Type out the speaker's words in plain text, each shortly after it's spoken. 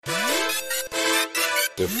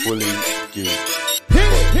The Fully Geek.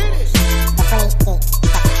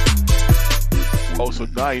 Also,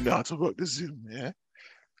 now you know how to work the Zoom, yeah?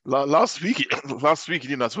 Last week, you didn't know how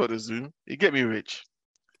to work the Zoom. You get me, Rich?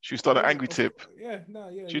 Should we start an angry tip? Should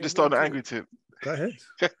we just start an angry tip? Go ahead.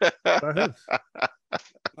 Go ahead.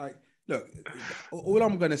 Like, look, all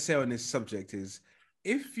I'm going to say on this subject is,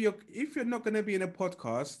 if you're not going to be in a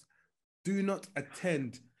podcast, do not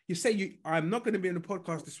attend. You say I'm not going to be in the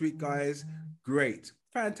podcast this week, guys. Great,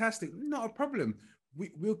 fantastic, not a problem.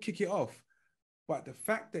 We'll kick it off. But the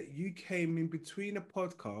fact that you came in between a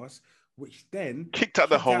podcast, which then kicked out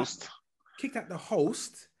the host,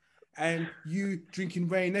 and you drinking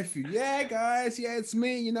Ray Nephew. Yeah, guys, yeah, it's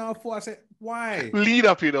me. You know, I said, why? Lead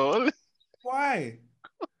up, you know. Why?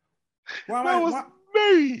 Why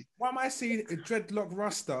am I seeing a dreadlock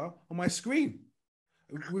Rasta on my screen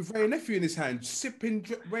with Ray Nephew in his hand, sipping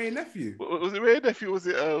Ray Nephew? Was it Ray Nephew? Was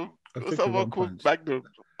it someone called Magnum?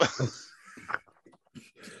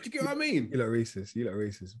 Do you get what I mean? You look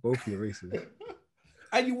racist. Both of you are racist.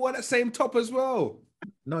 And you wore that same top as well.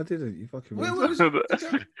 No, I didn't. You fucking do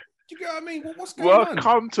you get what I mean? What's going on?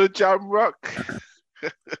 Welcome to Jam Rock. All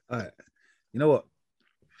right. You know what?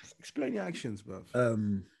 Explain your actions, bro. All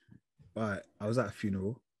right. I was at a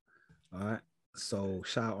funeral. All right. So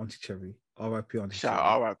shout out Auntie Cherry. R.I.P. Auntie Cherry.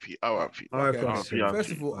 R.I.P. Auntie Cherry.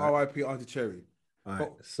 First of all, R.I.P. Auntie Cherry. All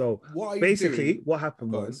right. So basically, what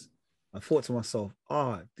happened was, I thought to myself,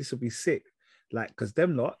 this will be sick. Like, because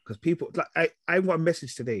people, like, I got a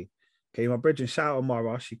message today. Okay, my brethren, shout out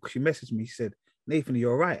Mara. She messaged me. She said, Nathan,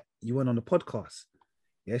 you're all right. You went on the podcast.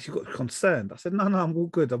 Yeah, she got concerned. I said, no, I'm all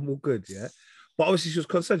good. Yeah. But obviously she was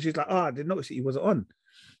concerned. She's like, I didn't notice that he wasn't on.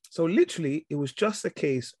 So literally, it was just a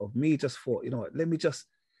case of me just thought, you know what, let me just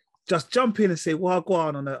jump in and say, well, I'll go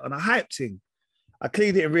on a hype thing. I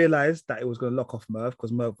clearly didn't realize that it was going to lock off Merv,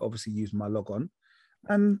 because Merv obviously used my log on.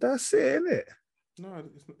 And that's it, innit? No,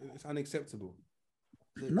 it's unacceptable.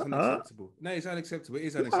 It's No. unacceptable. No, it's unacceptable. It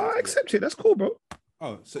is unacceptable. I accept it. That's cool, bro.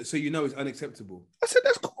 Oh, so you know it's unacceptable. I said,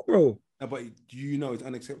 that's cool, bro. No, but you know it's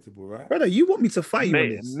unacceptable, right? Brother, you want me to fight you on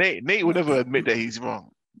this? Nate would never admit that he's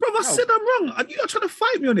wrong. Bro, I said I'm wrong. You're not trying to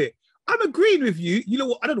fight me on it. I'm agreeing with you. You know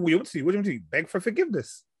what? I don't know what you want to do. What do you want to do? Beg for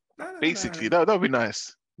forgiveness? Basically, that would be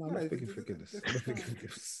nice. No, I'm not begging forgiveness. I'm not begging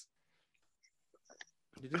forgiveness.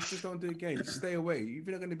 You just don't do it again. Just stay away. If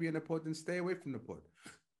you're not going to be in the pod, then stay away from the pod.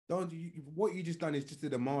 What you just done is just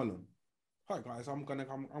did a Marlon. Hi guys, I'm gonna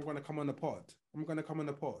come on the pod. I'm gonna come on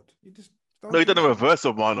the pod. You just don't. No, he done a reverse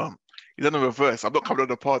of Marlon. He done a reverse. I'm not coming on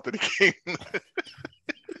the pod to the king.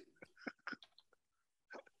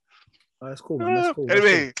 That's cool, man. That's cool.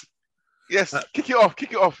 Anyway, yes, kick it off,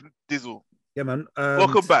 Dizzle. Yeah, man.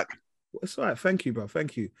 Welcome back. It's all right. Thank you, bro.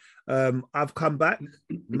 Thank you. I've come back.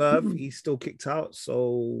 Merv, he's still kicked out.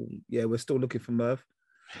 So yeah, we're still looking for Merv.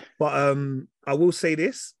 But I will say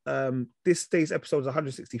this. This day's episode is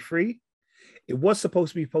 163. It was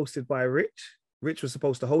supposed to be posted by Rich. Rich was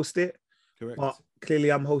supposed to host it. Correct. But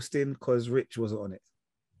clearly I'm hosting because Rich wasn't on it.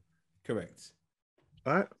 Correct.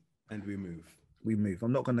 All right. And we move.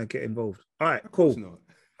 I'm not gonna get involved. All right, cool.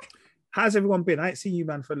 How's everyone been? I ain't seen you,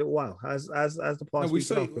 man, for a little while. How's the past week?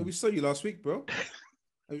 We saw you last week, bro.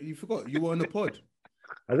 You forgot you were on the pod.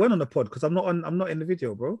 I went on the pod because I'm not in the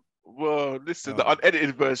video, bro. Well, listen, the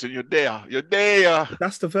unedited version, you're there.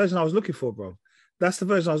 That's the version I was looking for, bro. That's the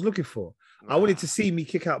version I was looking for. I wanted to see me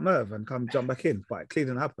kick out Merv and come jump back in, but it clearly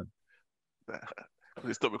didn't happen.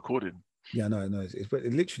 They stopped recording. Yeah, no. It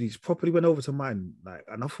literally just properly went over to mine, like,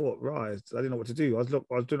 and I thought, right, I didn't know what to do. I was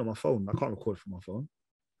doing it on my phone. I can't record from my phone.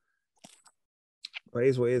 But it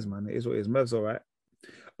is what it is, man. It is what it is. Merv's all right.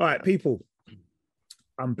 All right, people.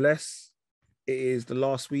 I'm blessed. It is the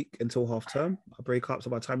last week until half term. I break up, so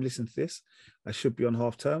by the time you listen to this, I should be on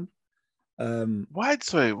half term. Why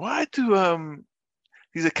do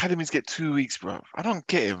these academies get 2 weeks, bro? I don't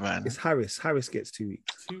get it, man. It's Harris. Harris gets 2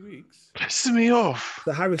 weeks. 2 weeks. Pisses me off.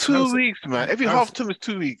 The Harris 2 weeks, man. Every half term is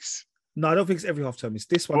 2 weeks. No, I don't think it's every half term. It's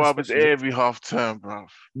this one. Well, it's every half term, bro.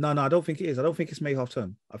 No, I don't think it is. I don't think it's May half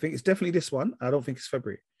term. I think it's definitely this one. I don't think it's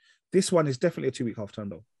February. This one is definitely a 2 week half term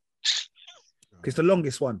though. It's the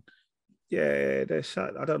longest one. Yeah, they're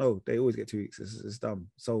shut. I don't know. They always get 2 weeks. It's dumb.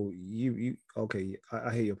 So you okay?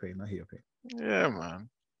 I hear your pain. Yeah, man.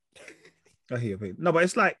 I hear your pain. No, but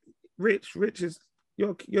it's like Rich is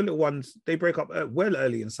your little ones. They break up well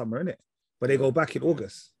early in summer, innit? But they go back in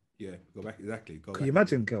August. Yeah, go back exactly. Can you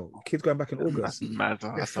imagine, girl? Kids going back in August. That's mad.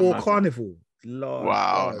 Before carnival. Long,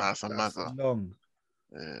 wow, that's a matter. Long.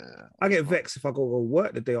 Yeah. I get vexed if I go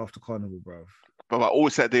work the day after carnival, bro. But I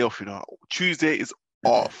always set a day off, you know. Tuesday is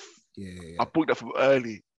off. Yeah. I booked that from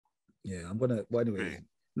early. Yeah, I'm gonna. Well, anyway,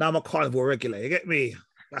 now I'm a carnival regular. You get me?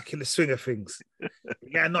 back in the swing of things.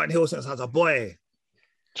 Yeah, Notting Hill since I was a boy.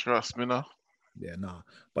 Trust me now. Yeah, nah.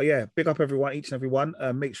 But yeah, big up everyone, each and every one.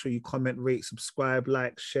 Make sure you comment, rate, subscribe,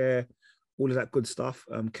 like, share, all of that good stuff.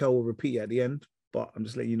 Kel will repeat it at the end, but I'm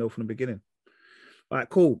just letting you know from the beginning. All right,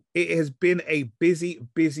 cool. It has been a busy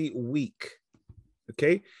week.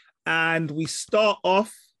 Okay. And we start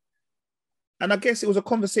off, and I guess it was a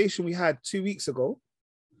conversation we had 2 weeks ago,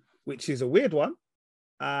 which is a weird one.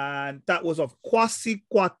 And that was of Kwasi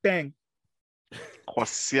Kwarteng.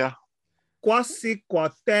 Kwasia. Kwasi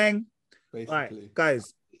Kwarteng. Basically. All right,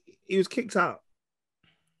 guys, he was kicked out.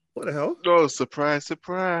 What the hell? Oh, surprise,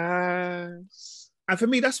 surprise. And for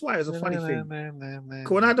me, that's why it was a funny thing.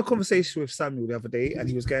 When I had a conversation with Samuel the other day, and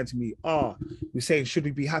he was going to me, he was saying, should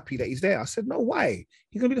we be happy that he's there? I said, no, why?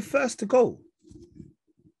 He's going to be the first to go.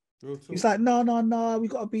 He's like, no, we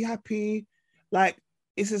got to be happy. Like,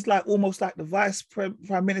 this is like almost like the vice prime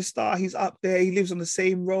minister. He's up there. He lives on the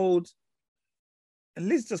same road. And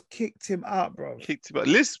Liz just kicked him out, bro.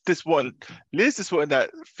 Liz just wanted that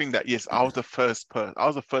thing that, yes, I was the first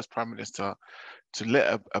prime minister to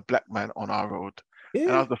let a black man on our road. Yeah.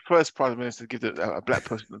 And I was the first prime minister to give a black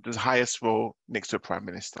person the highest role next to a prime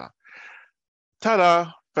minister. Ta-da!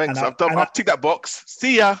 Thanks. I've ticked that box.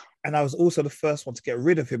 See ya. And I was also the first one to get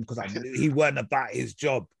rid of him because I knew he weren't about his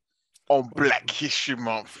job. On Black History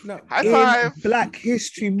Month. No, high five. Black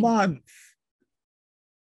History Month.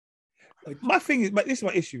 My thing is, this is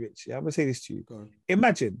my issue, Rich. Yeah, I'm gonna say this to you.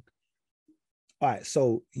 Imagine. All right,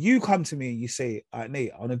 so you come to me and you say, all right,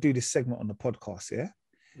 Nate, I want to do this segment on the podcast, yeah?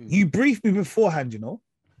 You brief me beforehand, you know.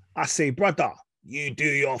 I say, brother, you do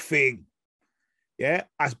your thing. Yeah,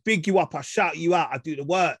 I big you up, I shout you out, I do the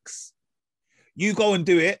works. You go and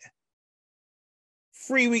do it.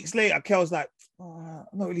 3 weeks later, Kel's like, I'm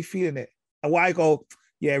not really feeling it. And why I go,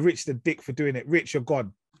 yeah, Rich the dick for doing it. Rich, you're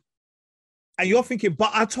gone. And you're thinking,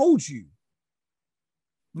 but I told you.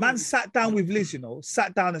 Man sat down with Liz, you know,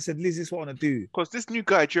 sat down and said, Liz, this is what I want to do. Because this new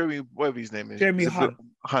guy, Jeremy, whatever his name is. Jeremy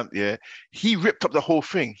Hunt. Yeah. He ripped up the whole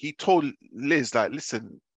thing. He told Liz, like,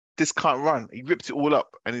 listen, this can't run. He ripped it all up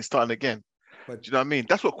and he's starting again. But do you know what I mean?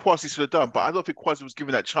 That's what Kwasi should have done. But I don't think Kwasi was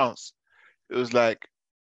given that chance. It was like,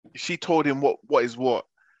 she told him what is what.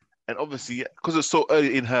 And obviously, because it was so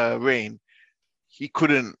early in her reign, he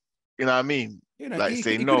couldn't, you know what I mean? You know, like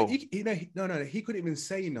say no. He couldn't even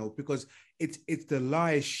say no because it's the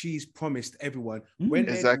lies she's promised everyone. When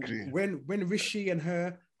Rishi and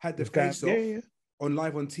her had the face off on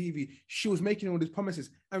live on TV, she was making all these promises,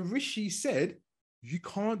 and Rishi said, "You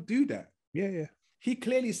can't do that." Yeah. He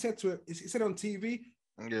clearly said to her, he said on TV,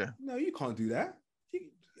 "Yeah, no, you can't do that.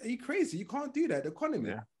 Are you crazy? You can't do that. The economy."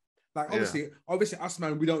 Yeah. Like obviously us,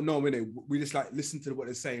 man, we don't know, innit? We just like listen to what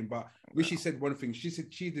they're saying. But Rishi said one thing. She said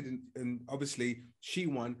she didn't, and obviously she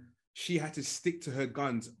won. She had to stick to her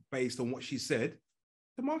guns based on what she said.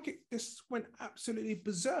 The market just went absolutely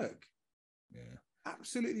berserk. Yeah,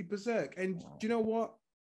 absolutely berserk. And do you know what?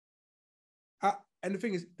 And the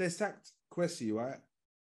thing is, they sacked Kwesi, right?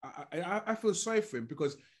 I feel sorry for him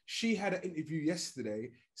because she had an interview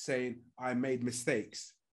yesterday saying, "I made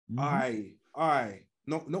mistakes. I."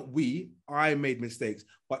 Not we. I made mistakes,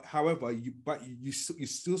 but however, you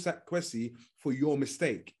still sacked Kwesi for your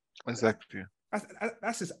mistake. Exactly.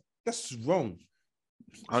 That's wrong.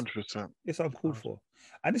 100%. It's uncalled for,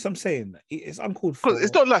 and this I'm saying it's uncalled for. Because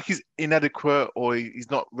it's not like he's inadequate or he's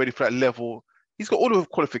not ready for that level. He's got all the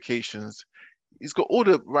qualifications. He's got all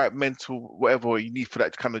the right mental whatever you need for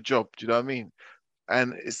that kind of job. Do you know what I mean?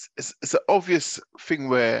 And it's an obvious thing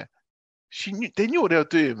where. They knew what they were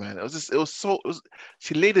doing, man.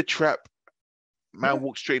 She laid a trap. Man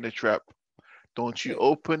walked straight in the trap. Don't you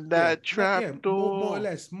open that trap door? More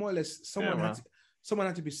or less. Someone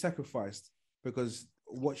had to be sacrificed because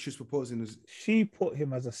what she was proposing was. She put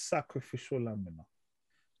him as a sacrificial lamb, you know?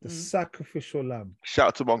 The sacrificial lamb. Shout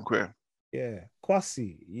out to Moncler. Yeah,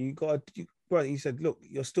 Kwasi, bro. He said, "Look,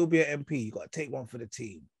 you'll still be an MP. You got to take one for the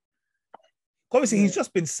team." Obviously, he's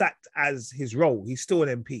just been sacked as his role. He's still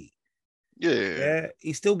an MP. Yeah,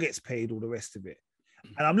 he still gets paid all the rest of it.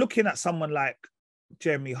 And I'm looking at someone like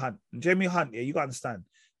Jeremy Hunt. Jeremy Hunt, you got to understand,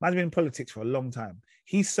 man's been in politics for a long time.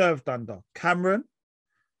 He served under Cameron,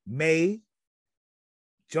 May,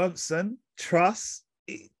 Johnson, Truss.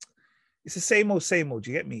 It's the same old, do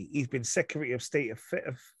you get me? He's been Secretary of State of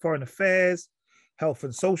Foreign Affairs, Health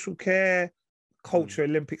and Social Care, Culture,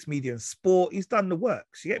 Olympics, Media and Sport. He's done the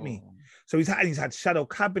works, you get me? So he's had shadow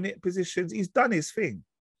cabinet positions. He's done his thing.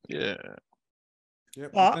 Yeah.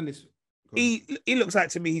 But he looks like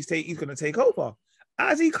to me he's going to take over.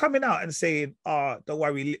 As he coming out and saying, don't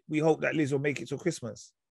worry, we hope that Liz will make it till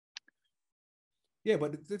Christmas. Yeah,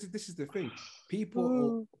 but this is the thing.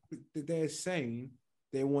 People they're saying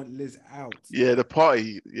they want Liz out. Yeah, the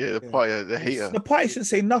party. Yeah, the party. The hater. The party shouldn't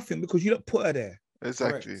say nothing because you don't put her there.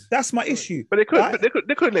 Exactly. Correct. That's my issue. But they could. Right? But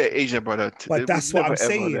they could let Asian brother. But that's what I'm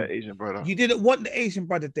saying. Asian brother. You didn't want the Asian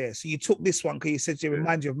brother there, so you took this one because you said she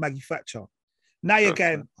reminds you of Maggie Thatcher. Now you're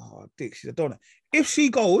going, oh, dick, she's a donut. If she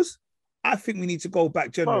goes, I think we need to go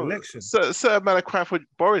back general election. Certain amount of crap for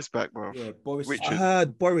Boris back, bro. Yeah, Boris. I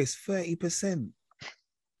heard Boris 30%.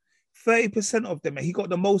 30% of them, and he got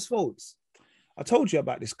the most votes. I told you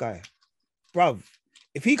about this guy, bruv.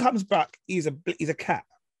 If he comes back, he's a cat.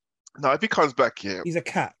 No, if he comes back, yeah, he's a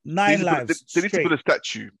cat. 9 lives. They need to build a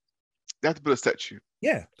statue. They have to build a statue.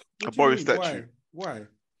 Yeah, a Boris statue. Why?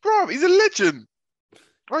 Bro, he's a legend.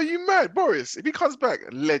 Are you mad, Boris? If he comes back,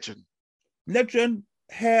 a legend. Legend,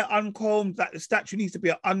 hair uncombed. That the statue needs to be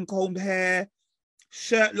an uncombed hair,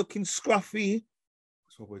 shirt looking scruffy.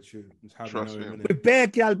 So with you, with bare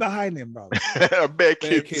gal behind him, bro. bare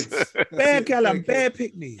kids. Bare gal and bare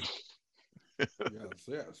picnic.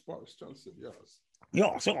 Yes, Boris Johnson, yes.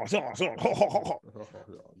 Yes. All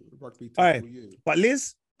right, but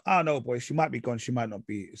Liz, I don't know, boy. She might be gone. She might not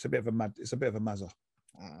be. It's a bit of a mazza.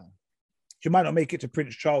 She might not make it to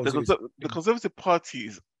Prince Charles. The Conservative Party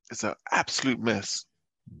is an absolute mess.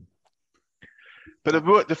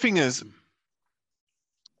 But the thing is,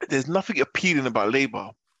 there's nothing appealing about Labour,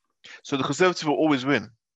 so the Conservative will always win.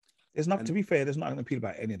 There's not, to be fair, there's nothing appealing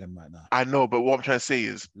about any of them right now. I know, but what I'm trying to say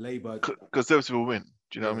is, Labour, Conservative will win.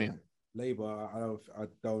 Do you know what I mean? Labour, I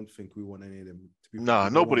don't think we want any of them to be. Nah,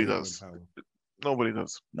 nobody does. Nobody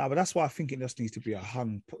does. No, but that's why I think it just needs to be a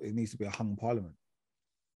hung. It needs to be a hung parliament.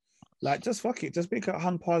 Like, just fuck it. Just make a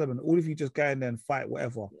hung parliament. All of you just go in there and fight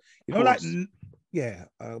whatever. You know, pause. like, yeah,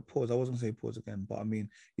 pause. I wasn't going to say pause again, but I mean,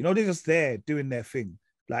 you know, they're just there doing their thing.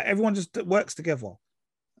 Like, everyone just works together.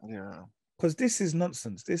 Yeah. Because this is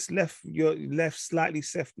nonsense. This your left, slightly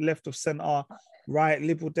left of centre, right,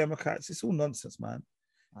 Liberal Democrats. It's all nonsense, man.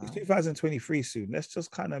 It's 2023 soon. Let's just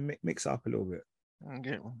kind of mix up a little bit.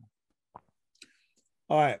 Okay.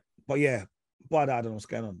 All right. But yeah, but I don't know what's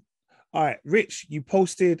going on. All right, Rich, you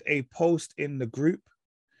posted a post in the group.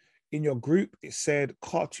 In your group, it said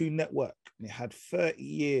Cartoon Network, and it had 30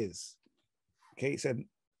 years. Okay, it said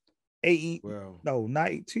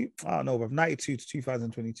 92. I don't know, but 92 to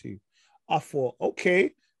 2022. I thought,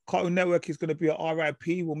 okay, Cartoon Network is going to be an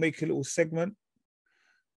RIP. We'll make a little segment.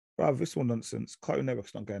 Bro, this one nonsense. Cartoon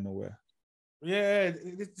Network's not going nowhere. Yeah,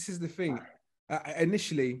 this is the thing.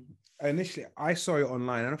 Initially, I saw it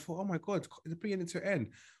online and I thought, oh my God, it's bringing it to an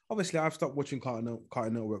end. Obviously, I've stopped watching Cartoon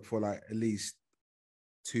Network for like at least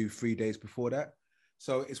 2-3 days before that.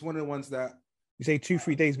 So it's one of the ones that you say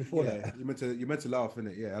 2-3 days before that. You meant to laugh,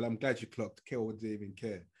 innit? Yeah, and I'm glad you clocked. Kill didn't even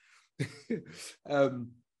care.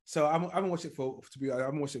 So I haven't watched it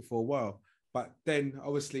for a while. But then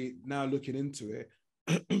obviously now looking into it,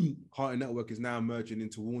 Cartoon Network is now merging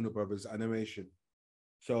into Warner Brothers Animation.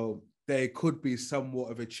 So there could be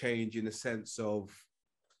somewhat of a change in the sense of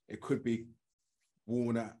it could be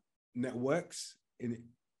Warner Networks in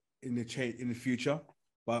the future,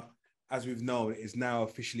 but as we've known, it's now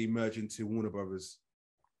officially merging to Warner Brothers.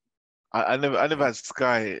 I never had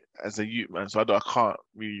Sky as a youth, man, so I can't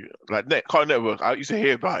really like Cartoon Network. I used to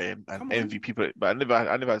hear about him and envy people, but I never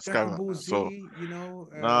had Sky. Man, so you know,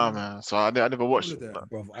 nah, man. So I never watched it.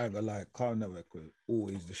 Bro, I ain't gonna lie, Cartoon Network was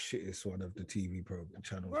always the shittest one of the TV program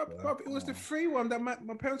channels. Bro, it was the free one that my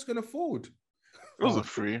parents could afford. It wasn't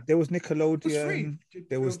free. There was Nickelodeon.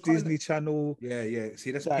 There was Disney Channel. Yeah.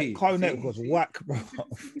 See, that's like, Cartoon Network was whack, bro.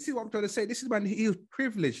 You see what I'm trying to say? This is man. He was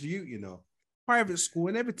privileged, you know, private school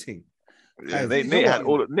and everything. Yeah, they had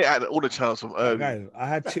all the channels from early. Guys, I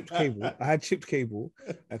had chipped cable.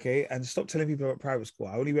 Okay, and stop telling people about private school.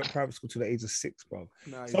 I only went private school to the age of 6, bro.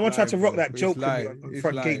 Nah, someone tried to rock that joke on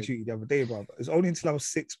front gate duty the other day, bro. It's only until I was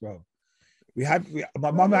 6, bro.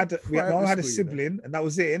 My mum had a sibling, and that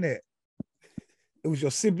was it, innit? It was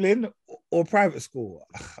your sibling or private school.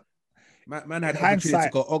 Man had opportunity to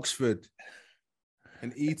go Oxford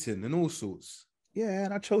and Eton and all sorts. Yeah,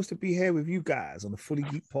 and I chose to be here with you guys on the Fully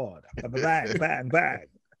Geek Pod. Bang.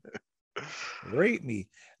 Rate me.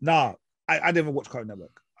 Nah, I never watched Cartoon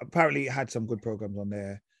Network. Apparently, it had some good programs on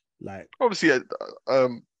there. Like obviously,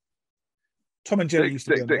 Tom and Jerry used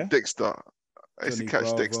to be on there. Dexter. I used to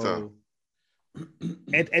catch Dexter.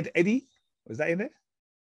 Eddie? Was that in there?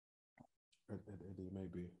 Eddie,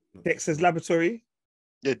 maybe. Dexter's Laboratory.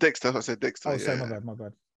 Yeah, Dexter. I said Dexter. Oh, sorry, my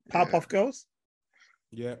bad. Powerpuff Girls.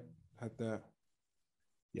 Yeah, had that.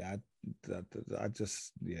 Yeah, I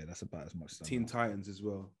just that's about as much. Teen Titans as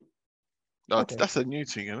well. No, okay. That's a new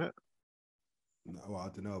thing, isn't it? No, well, I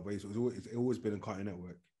don't know, but it's always been on Cartoon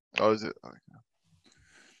Network. Oh, is it? Okay.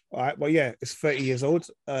 All right, well, yeah, it's 30 years old.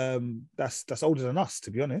 That's older than us,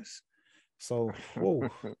 to be honest. So, whoa.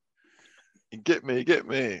 You get me. Get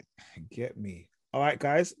me. All right,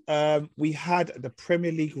 guys. We had the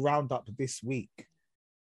Premier League roundup this week.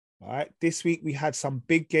 All right, this week we had some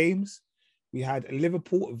big games. We had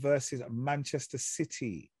Liverpool versus Manchester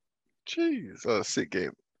City. Jeez, a sick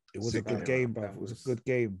game. It was a good game, bro. It was a good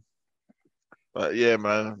game. But yeah,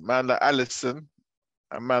 man like Alisson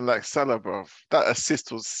and man like Salah, bro. That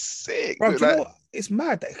assist was sick. Bro, do you know what? It's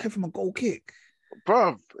mad that it came from a goal kick.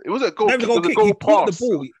 Bro, it was a goal kick. It was a goal pass. The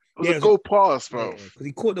ball. It was a goal pass, bro. Because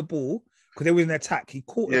he caught the ball, because they were in an attack. He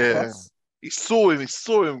caught the cross. He saw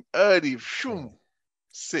him early. Shoom.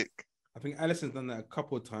 Sick. I think Alisson's done that a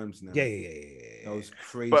couple of times now. Yeah. That was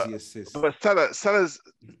crazy assist. But Salah's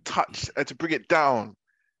touch and to bring it down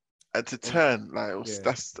and to turn, like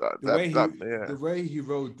the way he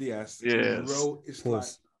rolled Diaz. Yeah. It's like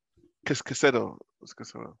Cancelo.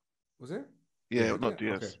 Was it? Yeah, not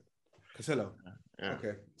Diaz. Okay. Cancelo. Yeah.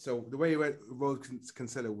 Okay. So the way he rolled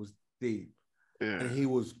Cancelo was deep. Yeah. And he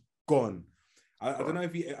was gone. I don't know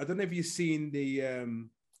if you've seen the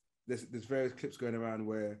there's various clips going around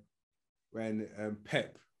when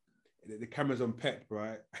Pep, the camera's on Pep,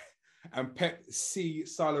 right? And Pep see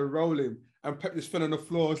Salah rolling, and Pep just fell on the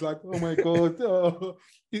floor. It's like, oh my God. Oh.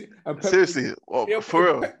 And Pep, seriously? For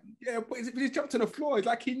real? But he jumped on the floor. It's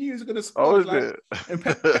like he knew he was going to score. And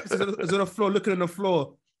Pep was on the floor, looking on the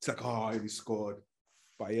floor. It's like, oh, he scored.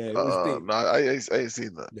 But yeah, it was deep. No, I ain't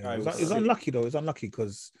seen that. Yeah, it was unlucky, though. It was unlucky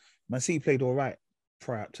because Man City played all right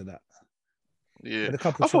prior to that. Yeah, I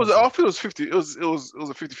thought it was 50. It was a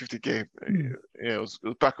 50-50 game. Yeah, it was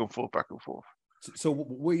back and forth. So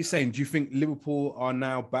what are you saying? Do you think Liverpool are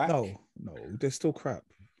now back? No, they're still crap.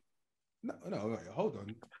 No, wait, hold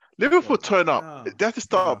on. Liverpool turn up. They have to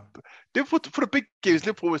start. Liverpool for the big games.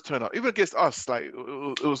 Liverpool always turn up, even against us. Like it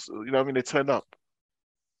was, you know what I mean? They turned up.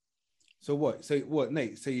 So what? So what,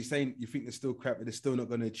 Nate? So you're saying you think they're still crap, but they're still not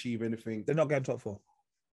going to achieve anything? They're not getting top 4.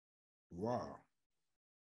 Wow.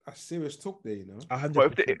 That's serious talk there, you know. 100%.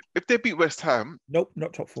 But if they beat West Ham, nope,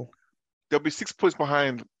 not top 4. They'll be 6 points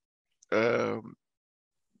behind. Not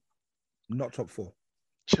top 4.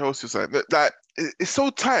 Chelsea side. Like it's so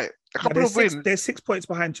tight. A couple of wins. They're 6 points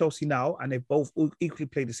behind Chelsea now, and they've both equally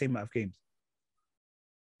played the same amount of games.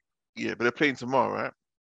 Yeah, but they're playing tomorrow, right?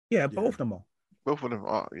 Yeah, both of them are. Both of them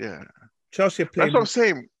are. Yeah. Chelsea are playing. That's what I'm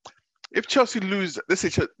saying. If Chelsea lose, let's say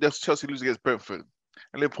Chelsea lose against Brentford,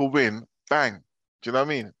 and Liverpool win, bang. Do you know what I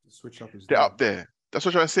mean? Switch up. They're up there. That's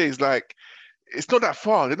what I'm trying to say. Is like, it's not that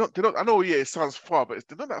far. They're not. I know. Yeah, it sounds far, but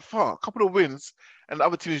they're not that far. A couple of wins, and the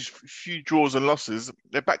other teams, few draws and losses.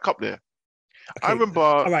 They're back up there. Okay. I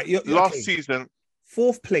remember last season.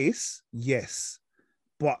 4th place, yes,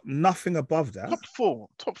 but nothing above that. Top four.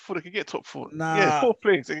 They can get top 4. Nah, yeah, 4th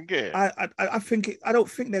place they can get. I don't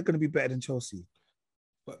think they're going to be better than Chelsea.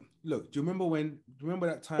 But look, do you remember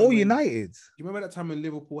that time? United. Do you remember that time when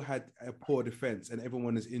Liverpool had a poor defense and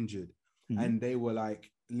everyone is injured, and they were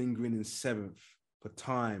like lingering in 7th for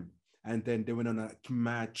time, and then they went on a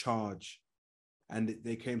mad charge, and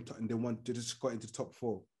they came and they just got into the top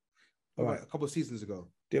 4. Right. A couple of seasons ago.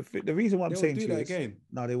 The reason why I'm saying to you is, again.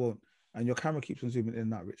 No, they won't. And your camera keeps on zooming in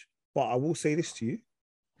and out, Rich. But I will say this to you.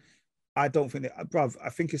 I don't think bruv, I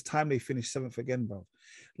think it's time they finish 7th again, bruv.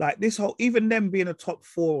 Like this whole, even them being a top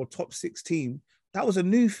 4 or top 6 team, that was a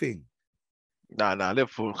new thing. Nah,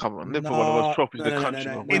 Liverpool, come on. Liverpool one of the most trophies in the country.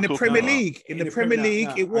 No. In the Premier League. In the Premier League,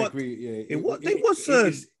 it was. It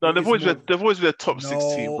wasn't. No, they've always been a top 6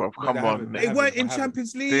 team, bro. Come on. They weren't in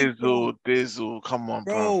Champions League. Dizzle, come on,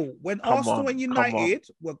 bro. When Arsenal and United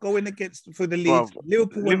were going against for the league,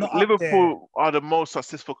 Liverpool were not up there. Liverpool are the most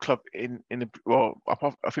successful club in the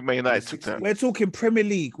I think Man United took that. We're talking Premier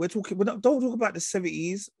League. Don't talk about the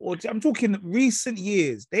 70s, or I'm talking recent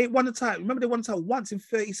years. They won the title. Remember, they won the title once in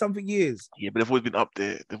 30-something years. Yeah, but they've always been up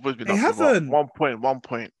there. They haven't. 1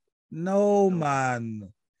 point. No,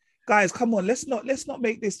 man. Guys, come on. Let's not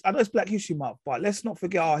make this. I know it's Black History Month, but let's not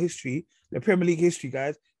forget our history, the Premier League history,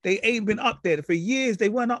 guys. They ain't been up there for years. They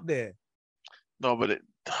weren't up there. No, but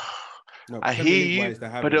I hear you.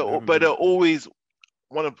 But they're always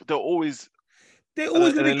They're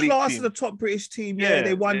always going to be classed as the top British team. Yeah,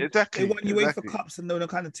 they won. Exactly. They won UEFA Cups and those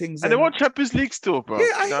kind of things. And they won Champions League still, bro.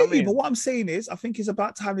 Yeah, I hear you. But what I'm saying is, I think it's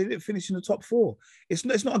about time they didn't finish in the top 4. It's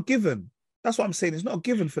not a given. That's what I'm saying. It's not a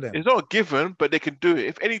given for them. It's not a given, but they can do it.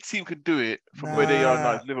 If any team can do it from where they are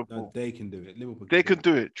now, it's Liverpool. No, they can do it. Liverpool. They can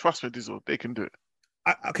do it. Trust me, Dizzle. They can do it.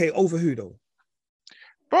 Okay, over who though?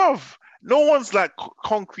 Bruv, no one's like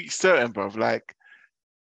concrete certain, bruv. Like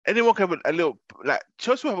anyone can have a little, like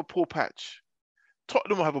Chelsea will have a poor patch,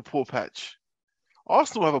 Tottenham will have a poor patch,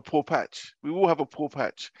 Arsenal will have a poor patch. We will have a poor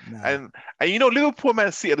patch, and you know Liverpool,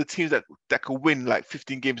 Man City are the teams that can win like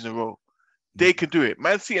 15 games in a row. They can do it.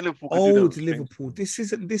 Man City and Liverpool can do that. Liverpool. This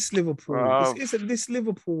isn't this Liverpool. This isn't this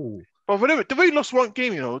Liverpool. But they've only lost one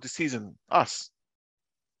game, you know, this season. Us.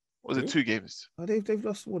 Was it 2 games? Oh, they've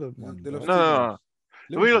lost more than one. No.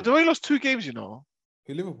 They've only lost 2 games, you know.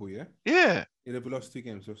 In Liverpool, yeah? Yeah. They've lost 2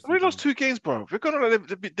 games. They've lost 2 games, bro.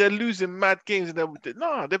 They're losing mad games. And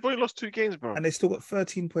they've only lost 2 games, bro. And they still got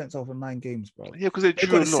 13 points over 9 games, bro. Yeah, because they've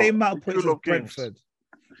got the same amount of points as Brentford.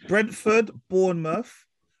 Brentford, Bournemouth,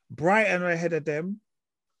 Brighton are ahead of them.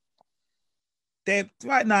 They're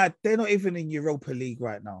right now, they're not even in Europa League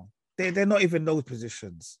right now. They're not even those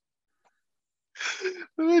positions.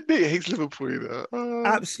 They hate Liverpool, you know.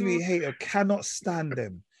 Absolutely hate them. Cannot stand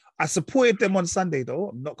them. I supported them on Sunday, though.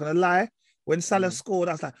 I'm not gonna lie. When Salah scored,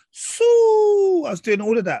 I was like, "Soo!" I was doing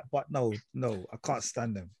all of that, but no, I can't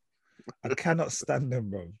stand them. I cannot stand them,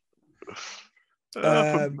 bro.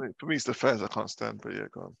 For me, it's the fans I can't stand. But yeah,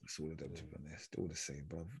 go on. It's all of them, to be honest. All the same,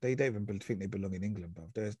 bro. They don't even think they belong in England, bro.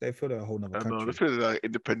 They feel they're a whole nother country. No, they feel they're like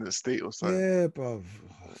independent state or something. Yeah, bro.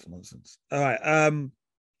 Oh, it's nonsense. All right.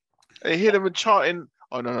 I hear them chanting.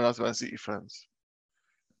 Oh no, that's Man City fans.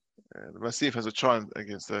 Yeah, the Man City fans are chanting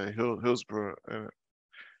against Hillsborough.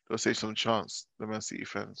 They'll say some chants. The Man City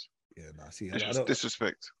fans. Yeah, no. See,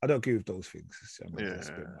 disrespect. I don't agree with those things. That's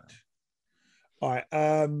a bit much. All right.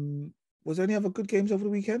 Was there any other good games over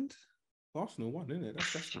the weekend? Arsenal won, isn't it?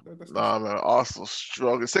 That's nah, man. Arsenal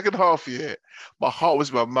strong. The second half, yeah, my heart was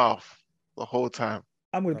in my mouth the whole time.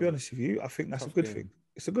 I'm going to be honest with you. I think that's a good thing.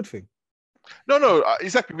 It's a good thing. No,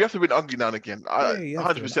 exactly. We have to win ugly now and again.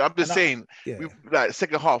 100%. I'm just saying, like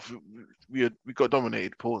second half, we got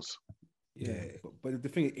dominated. Pause. Yeah, but the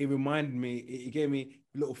thing, it reminded me. It gave me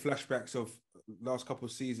little flashbacks of last couple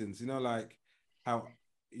of seasons. You know, like how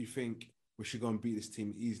you think we should go and beat this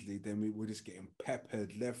team easily, then we're just getting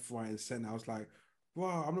peppered left, right, and center. I was like,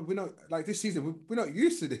 wow, we're not like this season. We're not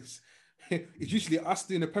used to this. It's usually us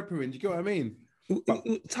doing the peppering. Do you get what I mean?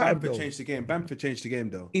 Bamford changed the game. Bamford changed the game,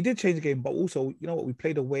 though. He did change the game, but also, you know what? We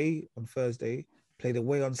played away on Thursday, played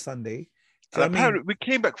away on Sunday. And apparently, we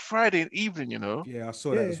came back Friday evening, you know? Yeah, I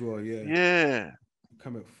saw that as well, yeah. Yeah.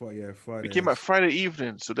 Friday. We came back Friday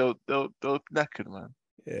evening, so they'll knackered, man.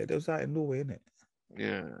 Yeah, they was out in Norway, innit?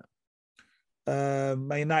 Yeah.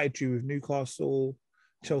 Man United drew with Newcastle.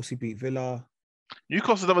 Chelsea beat Villa.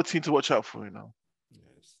 Newcastle's another team to watch out for, you know? Yeah,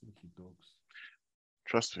 sneaky dogs.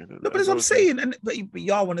 Trust me. No, but that's what I'm saying. But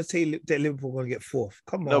y'all want to say that Liverpool going to get 4th.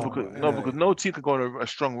 Come on. Because no team can go on a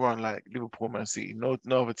strong run like Liverpool, Man City. No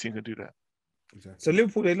other team can do that. Exactly. So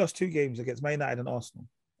Liverpool, they lost 2 games against Man United and Arsenal.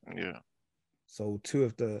 Yeah. So 2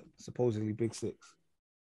 of the supposedly big 6.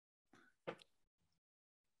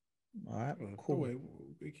 All right, cool.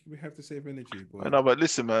 We have to save energy. Boy. I know, but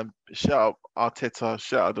listen, man. Shout out Arteta.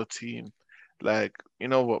 Shout out the team. Like, you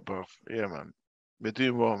know what, bro? Yeah, man. We're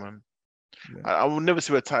doing well, man. Yeah. I will never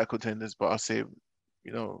say we're title contenders, but I'll say,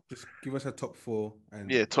 you know, just give us a top 4.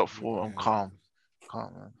 And top 4. I'm calm,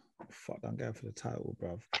 man. Fuck, I'm going for the title,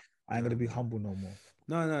 bro. I ain't gonna be humble no more.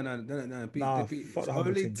 No. Fuck the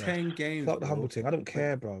humble thing, 10 games. Fuck the humble thing. I don't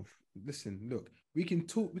care, bro. Listen, look, we can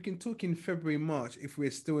talk in February, March if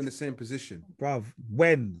we're still in the same position, bro.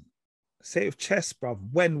 When? Say it with chest, bro.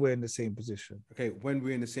 When we're in the same position. Okay, when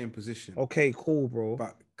we're in the same position. Okay, cool, bro.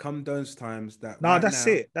 But come those times that. No, that's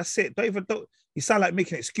it. Don't. You sound like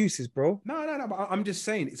making excuses, bro. No. But I'm just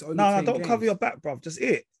saying it's only. No, don't cover your back, bro. Just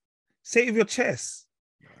it. Say it with your chest.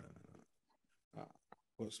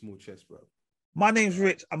 What small chest, bro? My name's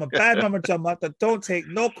Rich. I'm a bad mama jumper that don't take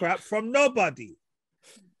no crap from nobody.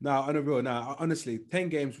 No, on a real. No, honestly, 10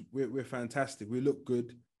 games. We're fantastic. We look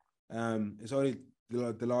good. It's only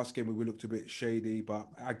the last game we looked a bit shady, but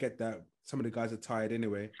I get that some of the guys are tired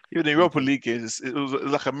anyway. Even the Europa League games, it was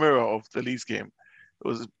like a mirror of the Leeds game. It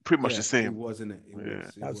was pretty much the same. It was, isn't it?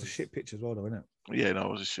 That was a shit pitch as well, though, isn't it? Yeah, no,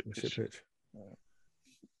 it was a shit pitch.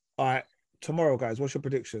 All right, tomorrow, guys, what's your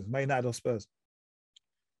predictions? Man United or Spurs?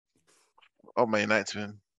 Oh, Man United,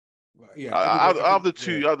 man. Yeah, out of the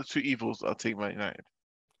two evils, I'll take Man United.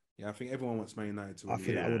 Yeah, I think everyone wants Man United to win. I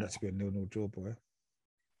think I want that to be a 0-0 draw, boy.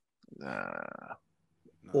 Nah.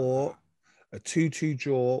 Or a 2-2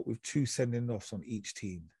 draw with 2 sending offs on each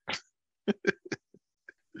team.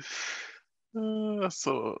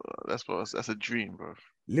 So that's a dream, bro.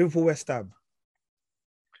 Liverpool, West Ham.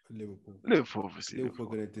 Liverpool, obviously. Liverpool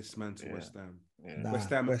going to dismantle West Ham. Yeah. Nah, West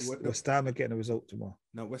Ham are getting a result tomorrow.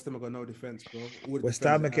 No, West Ham have got no defense, bro. West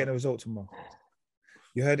Ham are getting a result tomorrow.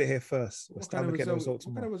 You heard it here first. What kind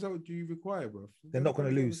of result do you require, bro? They're not going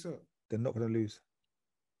to lose. They're not going to lose.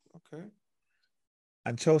 Okay.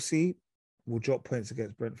 And Chelsea will drop points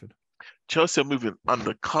against Brentford. Chelsea are moving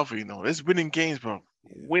undercover, you know. They're winning games, bro.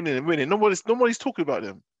 Yeah. Winning. Nobody's talking about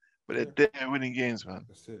them, but they're winning games, man.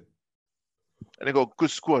 That's it. And they got a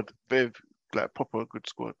good squad, very like proper good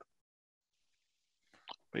squad.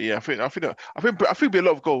 But yeah, I think it'll be a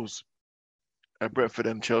lot of goals at Brentford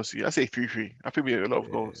and Chelsea. I say 3-3. I think it'll be a lot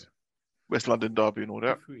of goals. West London derby and all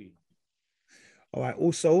that. 3-3. All right.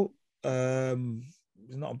 Also,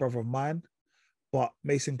 he's not a brother of mine, but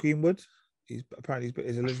Mason Greenwood. He's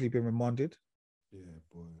allegedly been remanded. Yeah,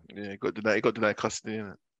 boy. Yeah, he got denied custody,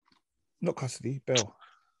 innit? Not custody, bail.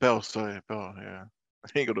 Bell, yeah.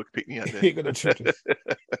 He ain't gonna pick me out there. He ain't gonna trick us.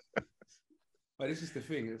 But this is the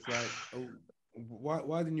thing. It's like,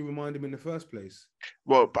 why didn't you remind him in the first place?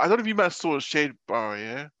 Well, I don't know if you man saw Shade Bar,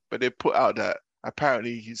 yeah? But they put out that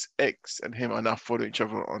apparently his ex and him are now following each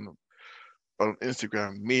other on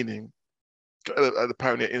Instagram, meaning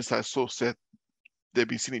apparently an inside source said they've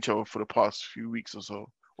been seeing each other for the past few weeks or so,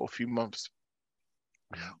 or a few months,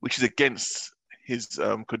 which is against his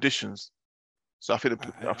conditions. So I think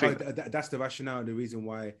that's the rationale and the reason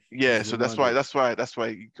why. Yeah, so that's why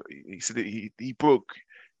he said that he broke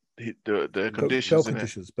the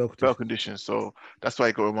conditions. Bail conditions. So that's why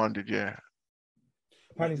he got remanded. Yeah.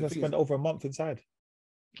 Apparently, he's going to spend over a month inside.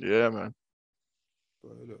 Yeah, man.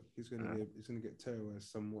 But look, he's gonna get terrorized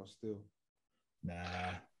somewhat still. Nah,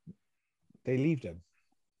 they leave them.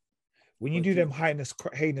 When you do them heinous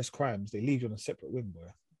crimes, they leave you on a separate wing, boy.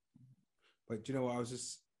 But do you know what?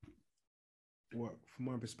 From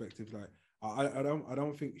my perspective, like I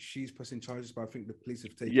don't think she's pressing charges, but I think the police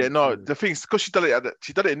have taken. Yeah, no, the thing is because she did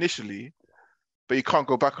it initially, but you can't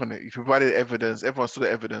go back on it. You provided evidence. Everyone saw the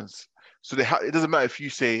evidence, so it doesn't matter if you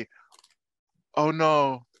say, "Oh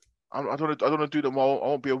no, I don't want to do them. I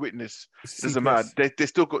won't be a witness." It doesn't matter. They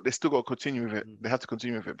still got to continue with it. They have to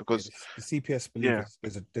continue with it because the CPS believes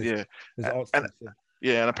there's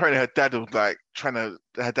and apparently her dad was like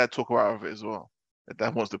her dad talk her out of it as well. Her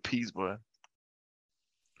dad wants the peas, boy.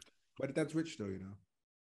 But her dad's rich though, you know.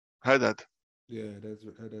 Her dad. Yeah,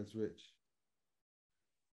 her dad's rich.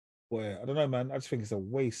 Boy, I don't know, man. I just think it's a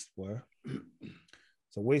waste, boy.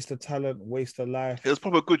 It's a waste of talent, waste of life. It was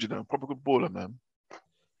proper good, you know, proper good baller, man.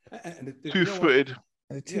 And Two-footed.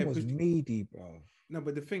 And the team was meaty, bro. No,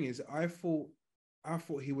 but the thing is, I thought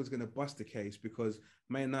he was gonna bust the case because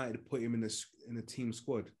Man United put him in the team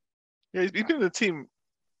squad. Yeah, he's been in the team.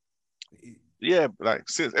 Yeah, like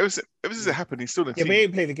ever since it happened, he's still in the team. Yeah, but he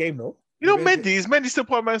ain't played the game though. You know, Mendy's still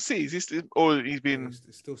part of Man City. He's been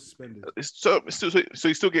still suspended. So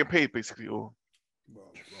he's still getting paid basically, or?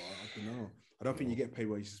 Well, I don't know. I don't think you get paid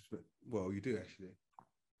when you suspend. Well, you do actually.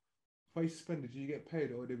 If you suspended, you get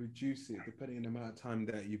paid, or they reduce it depending on the amount of time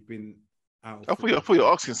that you've been out. I thought you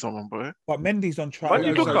were asking someone, bro. But Mendy's on trial. Why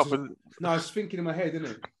did you look up? No, I was thinking in my head,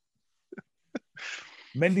 didn't it?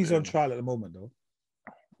 Mendy's on trial at the moment, though.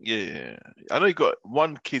 Yeah. I know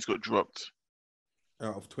one case got dropped.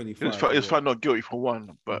 Out of 25. He was found not guilty for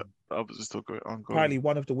one, but the others are still ongoing. Apparently,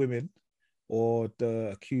 one of the women, or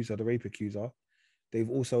the rape accuser, they've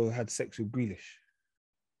also had sex with Grealish.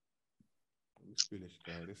 This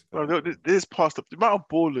guy. This past the amount of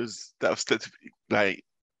ballers that have slept like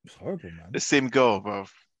it's horrible, man. The same girl, bro.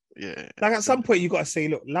 Yeah. Like at some point, you got to say,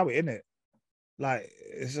 look, allow it, innit? Like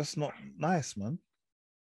it's just not nice, man.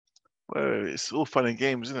 Well, it's all fun and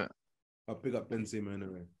games, isn't it? I'll big up Benzema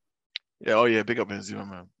anyway. Yeah, big up Benzema,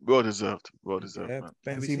 man. Well deserved, yeah, man.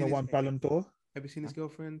 Benzema won Ballon d'Or. Have you seen his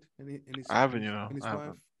girlfriend? I haven't, you know. And his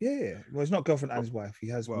wife? Yeah. Well, it's not girlfriend and his wife. He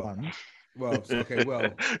has one. Well, okay, well.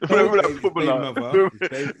 Remember that footballer?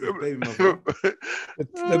 Baby mother.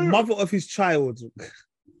 The mother of his child.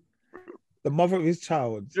 The mother of his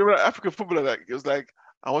child. Do you remember that African footballer? Like, it was like,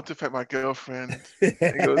 I want to thank my girlfriend. I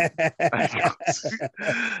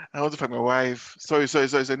want to thank my wife. Sorry.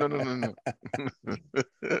 No.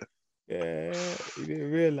 Yeah, you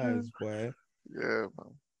didn't realize, boy. Yeah,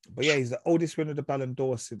 man. But yeah, he's the oldest winner of the Ballon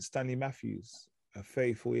d'Or since Stanley Matthews, at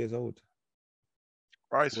 34 years old.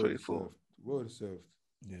 Right, 34. Well deserved.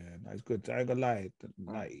 Yeah, no, he's good. I ain't gonna lie.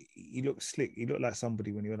 Like, he looked slick. He looked like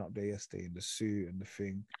somebody when he went up there yesterday in the suit and the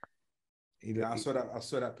thing. I saw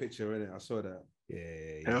that picture, innit? I saw that.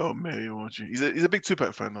 Yeah. Oh man, you watching? He's a big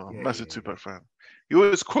Tupac fan, though. Massive Tupac fan. He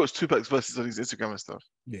always quotes Tupac's verses on his Instagram and stuff.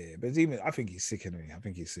 Yeah, but I think he's sick anyway. I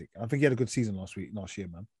think he had a good season last year,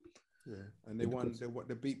 man. Yeah, and they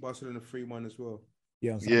beat Barcelona 3-1 as well.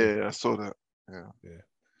 Yeah, I saw that. Yeah.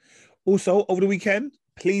 Also, over the weekend,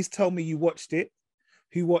 please tell me you watched it.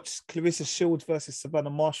 Who watched Clarissa Shields versus Savannah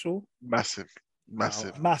Marshall? Massive.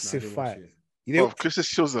 Massive. Massive fight. You Bro, know, Clarissa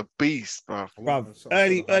Shields a beast, bro.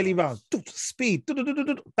 Early rounds, speed,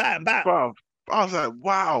 bam, bam. Bro, I was like,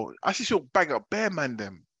 wow. I see she'll bang up bare man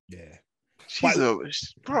them. Yeah.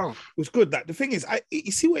 Bro. It was good. That the thing is,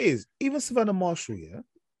 you see what it is. Even Savannah Marshall, yeah.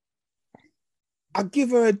 I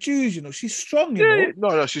give her a dues, you know. She's strong, you know.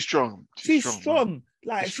 No, she's strong. She's strong.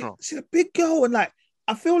 Like she's a big girl, and like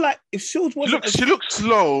I feel like if Shields wasn't, she looks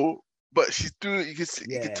slow, but she's doing.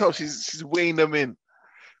 You can tell she's weighing them in.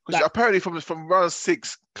 Because apparently from round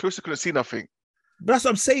 6, Clarissa couldn't see nothing. But that's what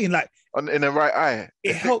I'm saying. Like in the right eye,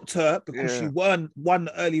 it helped her because she won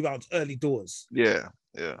the early rounds, early doors. Yeah.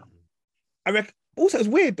 I reckon. Also, it's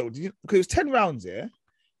weird though because it was 10 rounds, yeah,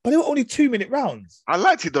 but they were only 2-minute rounds. I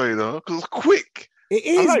liked it though, you know, because it's quick. It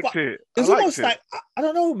is. I liked it. It's almost like I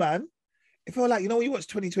don't know, man. It felt like, you know, when you watch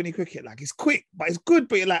 2020 cricket, like it's quick, but it's good.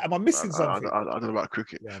 But you're like, am I missing something? I don't know about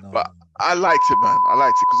cricket, no. I liked it, man. I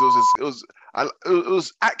liked it because it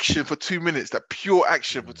was action for 2 minutes, like pure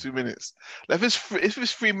action for 2 minutes. Like if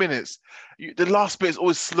it's 3 minutes, the last bit is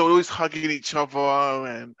always slow, always hugging each other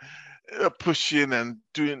and pushing and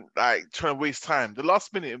doing like trying to waste time. The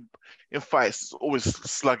last minute in fights is always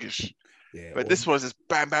sluggish. Yeah, but this was just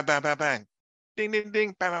bang, bang, bang, bang, bang, ding, ding,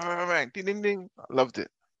 ding, bang, bang, bang, bang, ding, ding, ding. I loved it.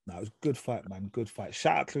 No, it was a good fight, man. Good fight.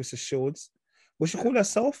 Shout out Clarissa Shields. What she call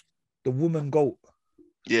herself? The woman GOAT.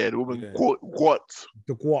 Yeah, the woman GOAT.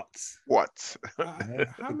 The GOAT. What?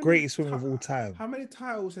 The greatest woman of all time. How many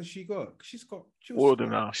titles has she got? All of them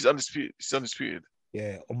now. She's undisputed.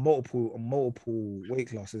 Yeah, on multiple weight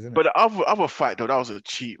classes, isn't it? But the other fight though, that was a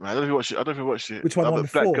cheat, man. I don't know if you watched it. Which one won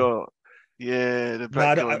black girl. Yeah, the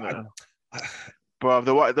black girl. Bro,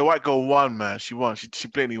 the white girl won, man. She won. She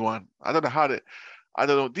blatantly won. I don't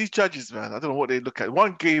know. These judges, man, I don't know what they look at.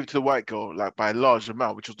 One gave it to the white girl, like by a large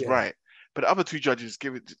amount, which was right. But the other 2 judges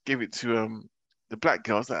gave it to the black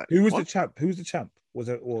girls. Like, who was the champ? Who was the champ? Was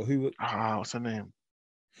it or who? What's her name?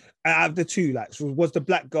 Out of the 2, like, so was the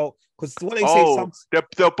black girl? Because what they say,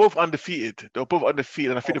 they're both undefeated. They're both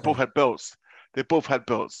undefeated, and I think they both had belts. They both had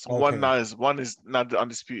belts. Okay. One is now the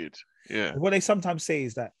undisputed. Yeah. What they sometimes say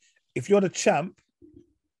is that if you're the champ,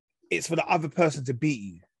 it's for the other person to beat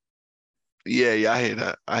you. Yeah, I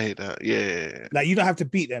hear that. Yeah. Like you don't have to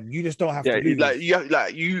beat them. You just don't have to lose.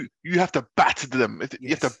 You have to batter them. You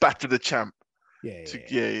have to batter the champ.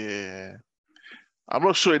 Yeah. I'm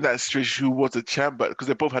not sure in that situation who was the champ, but because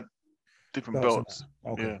they both had different belts.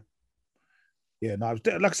 Okay. Yeah, no,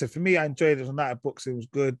 like I said, for me, I enjoyed it. It was a night of boxing. It was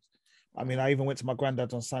good. I mean, I even went to my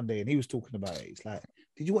granddad's on Sunday and he was talking about it. He's like,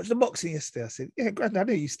 "Did you watch the boxing yesterday?" I said, "Yeah, granddad, I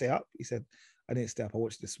know you stay up." He said, "I didn't stay up. I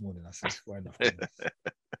watched this morning." I said, "Fair enough."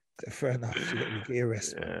 Fair enough. You get your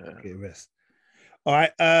rest, man. Get your rest. All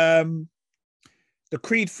right. The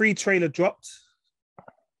Creed 3 trailer dropped.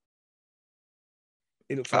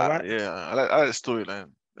 It looks all right. Yeah, I like the storyline.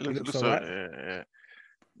 It looks all right. Yeah.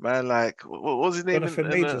 Man, like, what was his name? Jonathan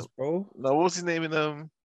Majors, bro. No, what was his name in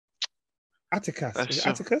Atticus? Is it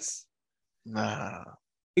Atticus? Nah.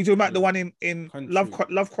 You talking about the one in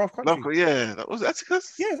Lovecraft Country? Yeah, that was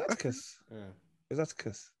Atticus. Yeah, it's Atticus. Yeah, it's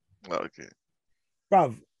Atticus. Oh, okay.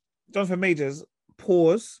 Bruv, Jonathan Majors,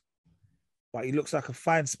 pause. But he looks like a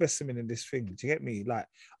fine specimen in this thing. Do you get me? Like,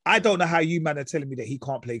 I don't know how you man are telling me that he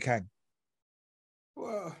can't play Kang.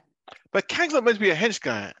 Well, but Kang's not meant to be a hench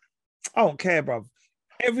guy. I don't care, bruv.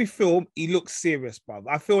 Every film, he looks serious, bruv.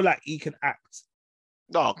 I feel like he can act.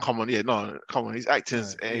 No, come on. He's acting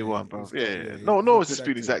as A1, bruv. Yeah. No one's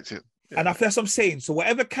disputing his acting. Yeah. And that's what I'm saying. So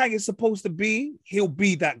whatever Kang is supposed to be, he'll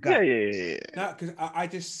be that guy. Yeah. No,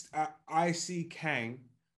 because I see Kang.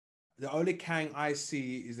 The only Kang I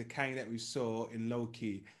see is the Kang that we saw in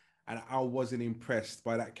Loki, and I wasn't impressed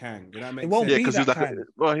by that Kang. You know what I mean? It won't be that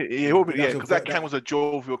Kang. Because that Kang was a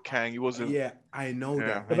jovial Kang. He wasn't. Yeah, I know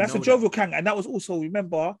that. But that's a jovial Kang, and that was also,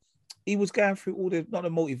 remember, he was going through all the, not the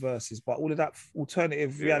multiverses, but all of that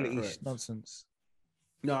alternative reality nonsense.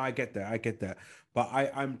 No, I get that. But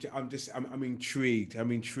I'm intrigued.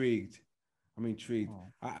 I'm intrigued.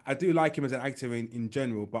 Oh. I do like him as an actor in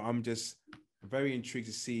general, but I'm just very intrigued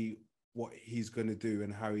to see what he's going to do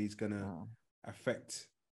and how he's going to affect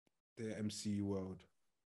the MCU world.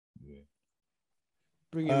 Yeah.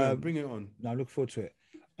 Bring it on. No, I look forward to it.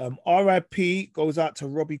 RIP goes out to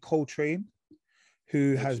Robbie Coltrane,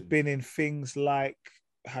 who has been in things like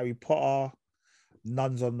Harry Potter,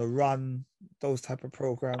 Nuns on the Run, those type of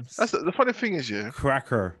programs. That's the funny thing is,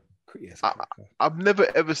 Cracker. Yes, I've never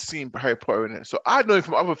ever seen Harry Potter in it, so I know him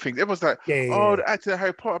from other things. Everyone's like, the actor of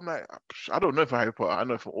Harry Potter. I'm like, I don't know from Harry Potter. I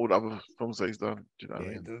know from all the other films that he's done. Do you know what I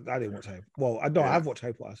mean? I didn't watch Harry Potter. Well, I know I have watched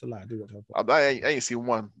Harry Potter. That's a lie. I do watch Harry Potter. I ain't seen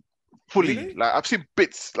one fully. Really? Like I've seen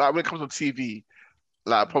bits. Like when it comes on TV,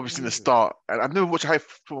 Like I've probably seen the start, and I've never watched a hype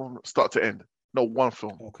film start to end. Not one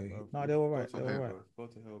film. Okay, no, they're all right. They're all right. Go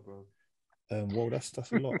to hell, bro. Well, that's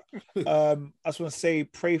a lot. I just want to say,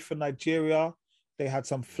 pray for Nigeria. They had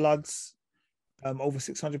some floods. Over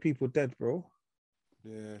 600 people dead, bro.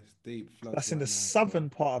 Yeah, it's deep floods. That's in the southern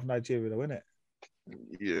part of Nigeria, though, isn't it?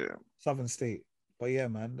 Yeah. Southern state. But yeah,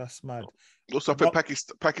 man, that's mad. Also, I think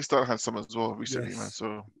Pakistan had some as well recently, Yes. man.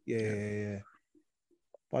 So Yeah.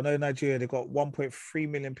 But I know Nigeria, they got 1.3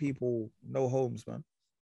 million people, no homes, man.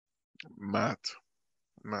 mad.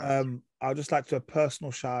 I'd just like to do a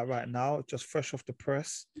personal shout out right now, just fresh off the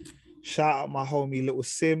press. Shout out my homie Little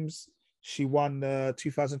Sims. She won the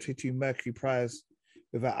 2022 Mercury Prize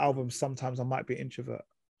with her album Sometimes I Might Be an Introvert.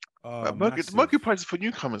 Mercury Prize is for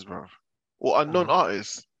newcomers, bro, or unknown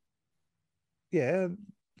artists. Yeah.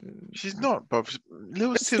 She's not, bro.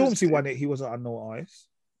 Little Sims. Stormzy won it. He was an unknown artist.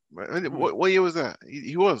 What year was that?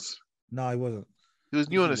 He was. No, he wasn't. He was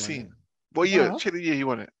new on the scene. What year? Check the year he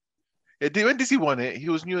won it. Yeah, when Dizzy won it, he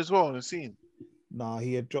was new as well on the scene. Nah,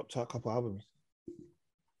 he had dropped out a couple albums.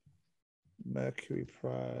 Mercury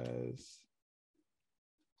Prize.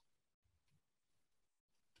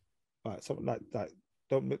 Right, something like that.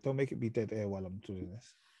 Don't make it be dead air while I'm doing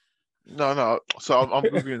this. No. So I'm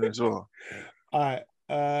reviewing as well. All right.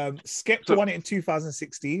 Skepta won it in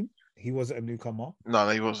 2016. He wasn't a newcomer. No,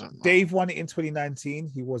 he wasn't. No. Dave won it in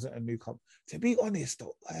 2019. He wasn't a newcomer. To be honest,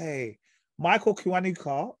 though, hey, Michael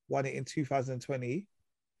Kiwanuka won it in 2020.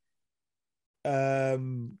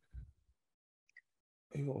 Who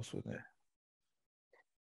else was there?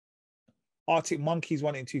 Arctic Monkeys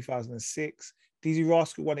won it in 2006. Dizzy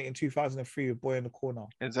Rascal won it in 2003 with Boy in the Corner.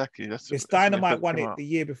 Exactly. It's Dynamite won it the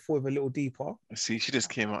year before with A Little Deeper. See, she just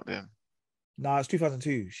came out then. No, it's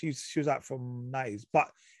 2002. She was out from 90s. But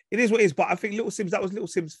it is what it is. But I think that was Little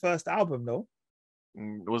Sim's first album, though.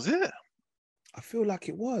 Was it? I feel like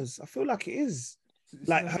it was. I feel like it is.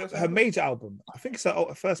 Like her major album. I think it's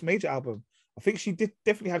her first major album. I think she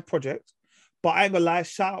definitely had projects. But I ain't gonna lie,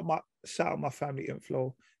 shout out my family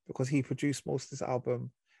Inflow, because he produced most of this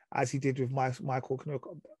album, as he did with Michael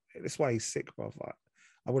Kiwanuka. That's why he's sick, bro. Like,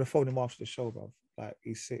 I would have phoned him after the show, bro. Like,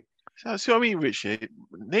 he's sick. See what I mean, Rich? Yeah?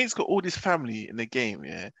 Nate's got all this family in the game,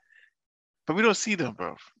 yeah, but we don't see them,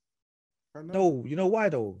 bro. No, you know why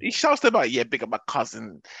though? He shouts them out, yeah, big up my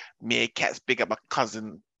cousin, Meerkats, big up my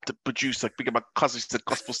cousin, the producer, big up my cousin, she's a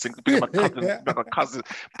gospel singer, big up my cousin, big up my cousin.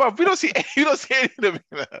 But we don't see any of them.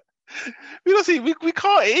 We don't see. We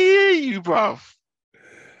can't hear you, bro.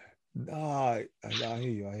 Nah, I hear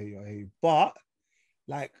you. But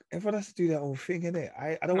like, everyone has to do their own thing, innit?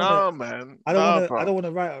 I don't want to. Man. I don't want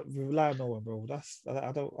to rely on no one, bro.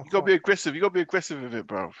 I don't. You gotta be aggressive. You gotta be aggressive with it,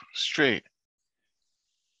 bro. Straight.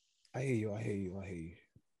 I hear you. I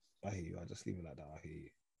just leave it like that. I hear you.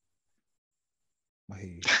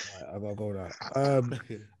 Right, I gotta go now.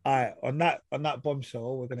 All right, on that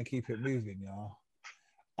bombshell, we're gonna keep it moving, y'all.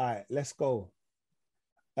 All right, let's go.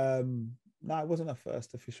 No, it wasn't her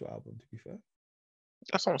first official album, to be fair.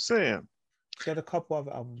 That's what I'm saying. She had a couple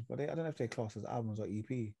other albums, but I don't know if they're classed as albums or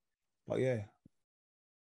EP. But yeah.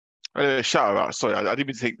 Shout her out. Sorry, I didn't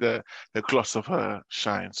even take the gloss of her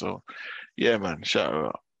shine. So yeah, man, shout her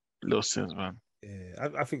out. Little Sims, man. Yeah,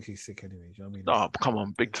 I think she's sick anyway. Do you know what I mean? Oh, come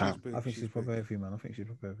on, big time. I think she's proper heavy, man.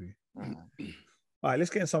 All right,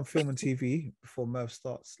 let's get in some film and TV before Merv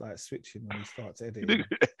starts like switching when he starts editing.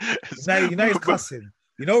 you know he's cussing.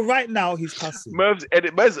 You know, right now he's cussing. Merv's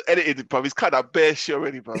edited, bro. He's cut that bare shit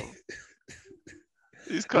already, bro.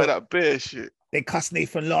 He's cut that bare shit. They cussed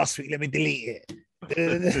Nathan last week. Let me delete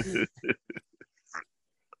it.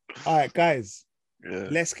 All right, guys. Yeah.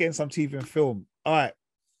 Let's get in some TV and film. All right.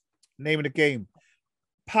 Name of the game.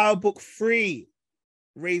 Power Book 3.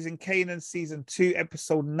 Raising Canaan Season 2,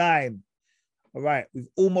 Episode 9. All right. We've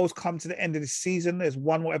almost come to the end of the season. There's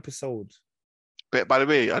one more episode. But by the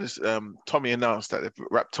way, I just Tommy announced that they've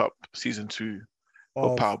wrapped up Season 2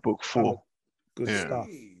 of Power Book 4. Good stuff.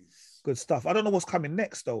 Good stuff. I don't know what's coming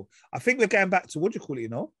next, though. I think we're getting back to, what do you call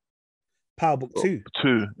it, Power Book 2.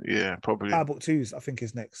 2, yeah, probably. Power Book 2, I think,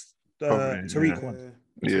 is next. Tariq one.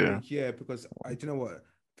 Yeah, because do you know what?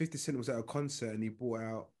 50 Cent was at a concert and he brought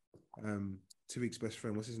out Tariq's best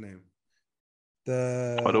friend. What's his name?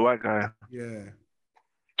 The white guy. Yeah.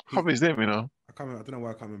 I can't remember his name, I can't remember. I don't know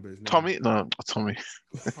why I can't remember his name. Tommy? No, not Tommy.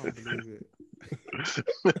 I can't believe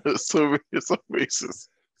it. so racist.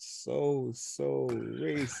 So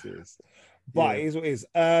racist. But it is what it is.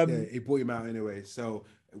 Yeah, he brought him out anyway. So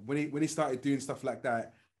when he started doing stuff like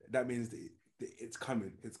that, that means it's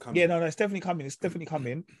coming. It's coming. Yeah, no, it's definitely coming. It's definitely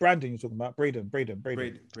coming. Brandon, you're talking about Braden. Braden.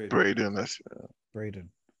 That's Braden.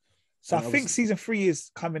 So I think season 3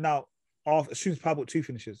 is coming out as soon as Power Book 2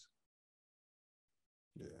 finishes.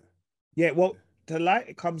 Yeah. Yeah, well, the light,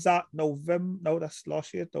 it comes out November. No, that's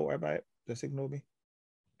last year. Don't worry about it. Just ignore me.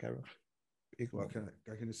 Carol. Well,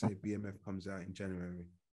 I can just say BMF comes out in January.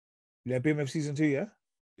 Yeah, BMF season 2, yeah?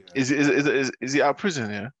 Is he out of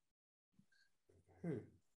prison? Yeah.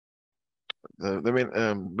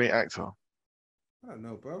 The main actor. I don't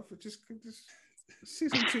know, bro. Just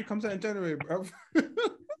season 2 comes out in January, bro.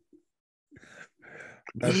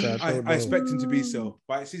 I expect him to be so,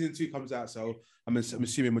 but season 2 comes out, so I'm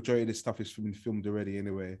assuming majority of this stuff is filmed already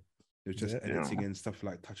anyway. There's just editing and stuff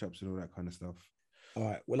like touch-ups and all that kind of stuff. All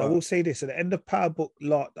right. Well, I will say this: at the end of Power Book,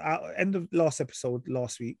 end of last episode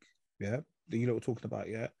last week, yeah, that you know what we're talking about,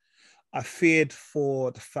 yeah. I feared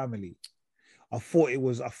for the family. I thought it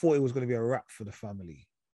was going to be a wrap for the family,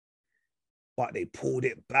 but they pulled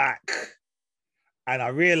it back, and I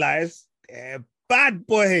realized they're bad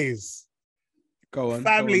boys. Go on.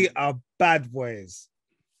 Family are bad boys.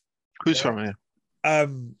 Whose family?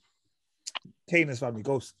 Kanan's family,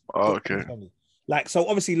 Ghost. Oh, okay. Family. Like, so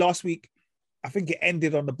obviously last week, I think it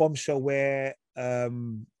ended on the bombshell where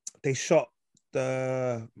they shot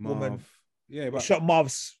the woman. Yeah, but shot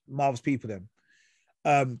Marv's people.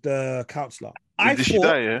 The counselor. Did she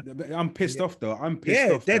die? Yeah. I'm pissed off though. I'm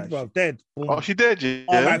pissed off. Dead, bro. Dead. Boom. Oh, she dead. Yeah.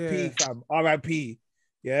 R.I.P. Fam. R.I.P.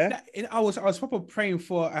 Yeah. I was proper praying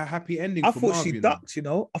for a happy ending. I thought she ducked. You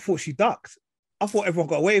know. I thought she ducked. I thought everyone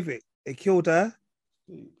got away with it. They killed her.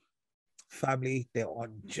 Family, they're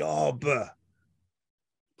on job.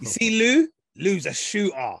 You see, Lou? Lou's a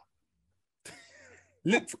shooter.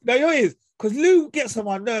 Look, no, he is. Because Lou gets on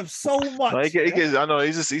my nerves so much. No, he gets, I know,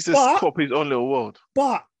 he's just cop his own little world.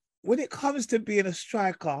 But when it comes to being a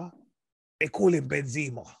striker, they call him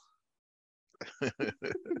Benzema.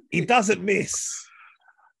 He doesn't miss.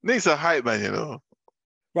 Nick's a hype man, you know.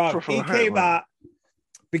 Right, he came out,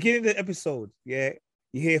 beginning of the episode, yeah,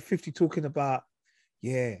 you hear 50 talking about,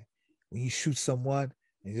 yeah, when you shoot someone,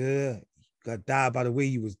 you gotta die by the way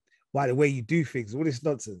you do things, all this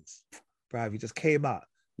nonsense. Bruv, he just came out,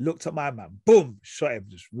 looked at my man, boom, shot him,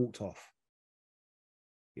 just walked off.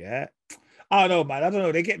 Yeah. I don't know, man. I don't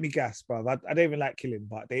know. They get me gassed, bruv. I don't even like killing,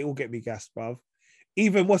 but they all get me gassed, bruv.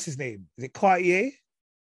 Even, what's his name? Is it Cartier?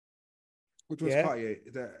 Which was Cartier?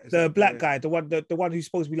 The black guy, the one who's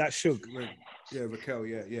supposed to be like Suge. Yeah, Raquel,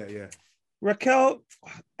 yeah. Raquel,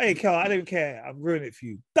 hey, Kel, I don't care. I'm ruining it for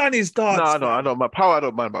you. Done his dance. No, I know. My power, I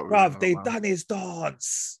don't mind about bruv, they done his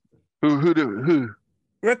dance. Who?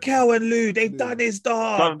 Raquel and Lou, they've done his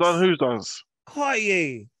dance. Done whose dance?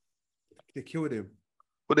 Cartier. They killed him.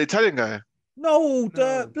 But the Italian guy? No,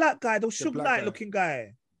 the black guy, the Suge Knight looking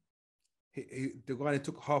guy. The guy that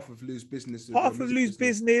took half of Lou's business. Half of Lou's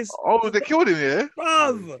business. Oh, they killed him, yeah?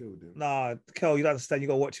 Bruv. Nah, Kel, you don't understand. You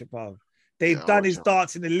got to watch it, bruv. They've done his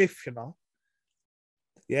dance in the lift, you know?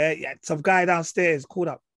 Yeah. Some guy downstairs called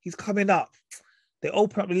up. He's coming up. They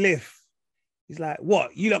open up the lift. He's like,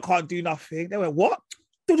 what? You lot can't do nothing. They went, what?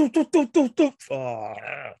 Oh,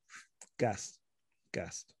 gassed.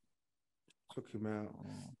 Took him out.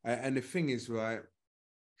 And the thing is, right,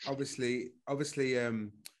 obviously,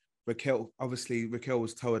 Raquel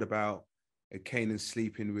was told about Kanan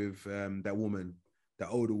sleeping with that woman, that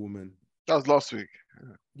older woman. That was last week.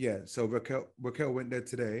 Yeah, so Raquel went there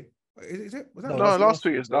today. Is it? Was that last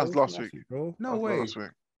week? That was last week, bro. No way.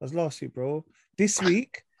 That was last week, bro. This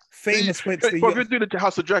week, Famous went to the... Bro, you're doing the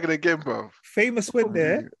House of Dragon again, bro. Famous went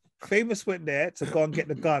there to go and get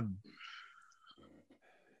the gun.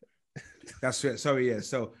 That's it. Sorry, yeah.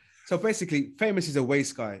 So basically, Famous is a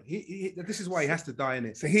waste guy. He this is why he has to die in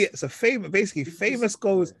it. So Famous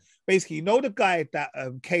goes... Basically, you know the guy that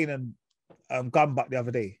Kanan gun back the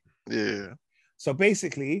other day? Yeah. So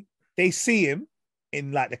basically, they see him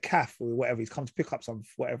in like the calf or whatever. He's come to pick up some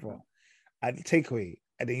whatever at the takeaway.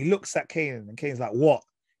 And then he looks at Kanan and Kanan's like, what?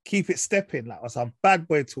 Keep it stepping. Like, what's some bad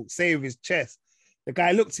boy talk, say with his chest. The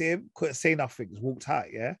guy looked at him, couldn't say nothing, just walked out,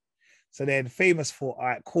 yeah? So then Famous thought, all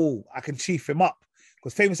right, cool, I can chief him up.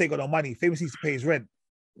 Because Famous ain't got no money. Famous needs to pay his rent.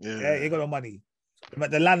 Yeah, he ain't got no money.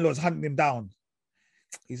 But the landlord's hunting him down.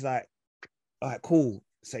 He's like, all right, cool.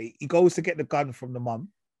 So he goes to get the gun from the mum.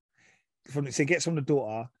 So he gets from the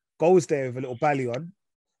daughter, goes there with a little belly on,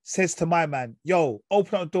 says to my man, yo,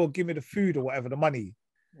 open up the door, give me the food or whatever, the money.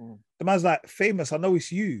 The man's like, Famous, I know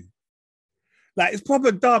it's you. Like, it's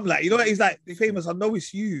proper dumb. Like, you know what? He's like, Famous, I know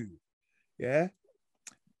it's you. Yeah.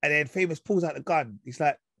 And then Famous pulls out the gun. He's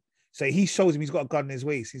like, so he shows him he's got a gun in his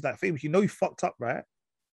waist. He's like, Famous, you know you fucked up, right?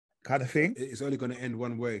 Kind of thing. It's only going to end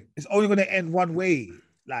one way. It's only going to end one way.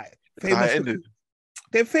 Like, Famous.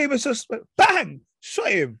 Then Famous just went, bang,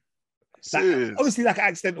 shot him. Like, obviously, like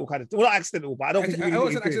accidental kind of. Well, not accidental, but I don't think it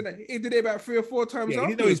wasn't accidental. He did it about 3 or 4 times. Yeah, he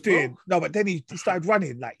didn't know what he's doing. No, but then he started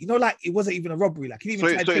running. Like, you know, like it wasn't even a robbery. Like, he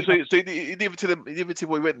didn't even so he didn't even tell him. He didn't even tell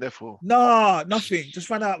what he went there for. No, nothing.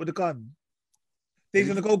 Just ran out with a gun. They're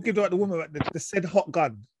gonna go give the woman the said hot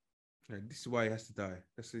gun. Yeah, this is why he has to die.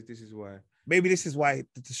 This is why. Maybe this is why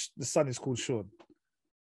the son is called Sean.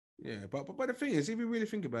 Yeah, but the thing is, if you really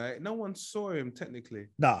think about it, no one saw him technically.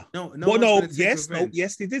 Nah. No. Yes,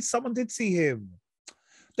 they did. Someone did see him.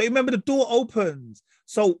 Don't you remember the door opens?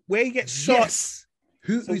 So where he gets shot. Yes.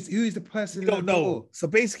 Who is the person? You don't know. So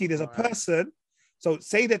basically, there's a person. So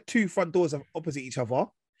say the 2 front doors are opposite each other.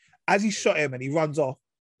 As he shot him and he runs off,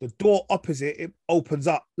 the door opposite it opens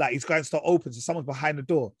up, like he's going to start open. So someone's behind the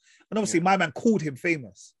door. And obviously, my man called him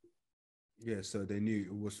famous. Yeah, so they knew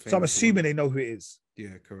it was famous. So I'm assuming they know who it is.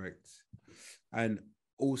 Yeah, correct. And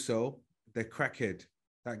also the crackhead,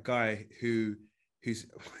 that guy who's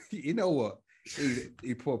you know what?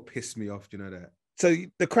 He probably pissed me off, do you know that? So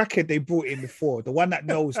the crackhead they brought in before, the one that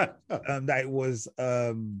knows that it was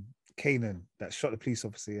Kanan that shot the police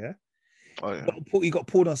officer, yeah? Oh, yeah. He got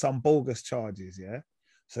pulled on some bogus charges, yeah?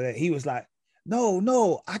 So that he was like,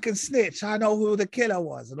 no, I can snitch. I know who the killer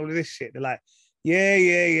was and all of this shit. They're like, yeah.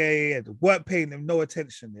 They weren't paying him no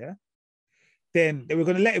attention, yeah? Then they were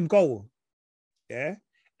going to let him go, yeah?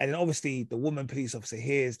 And then obviously the woman police officer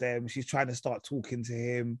hears them. She's trying to start talking to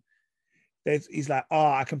him. He's like,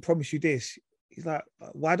 I can promise you this. He's like,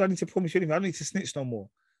 why do I need to promise you anything? I don't need to snitch no more.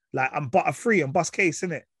 Like, I'm butter free, I'm bust case,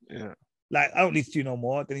 innit? Yeah. Like, I don't need to do no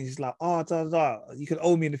more. Then he's like, you can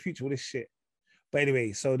owe me in the future with this shit. But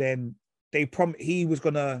anyway, so then he was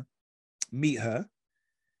gonna meet her.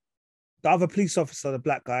 The other police officer, the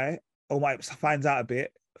black guy, finds out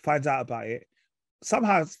about it.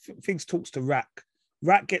 Somehow things talks to Rack.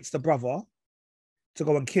 Rack gets the brother to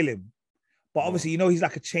go and kill him. But obviously, you know, he's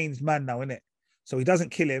like a changed man now, innit? So he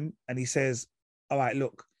doesn't kill him and he says, all right,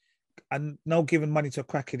 look, I know giving money to a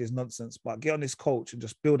crackhead is nonsense, but get on this coach and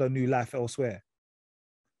just build a new life elsewhere.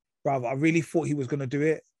 Brother, I really thought he was going to do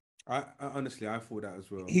it. I honestly thought that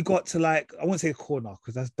as well. He got to like, I won't say a corner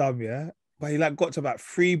because that's dumb, yeah? But he like got to about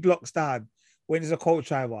 3 blocks down. When there's a coach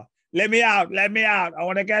driver, let me out. I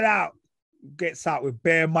want to get out. Gets out with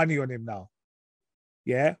bare money on him now.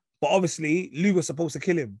 Yeah? But obviously, Lou was supposed to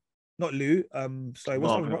kill him. Not Lou. Sorry,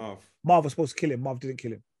 Marv was supposed to kill him. Marv didn't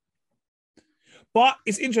kill him. But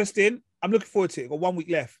it's interesting. I'm looking forward to it. Got 1 week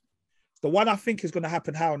left. The one I think is going to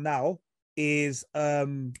happen now is,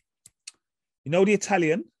 you know, the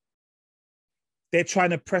Italian. They're trying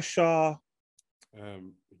to pressure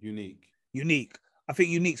Unique. I think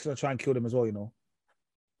Unique's going to try and kill them as well, you know.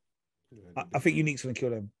 Yeah, I think Unique's going to kill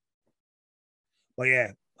them. But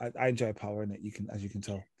yeah, I enjoy Power, innit? As you can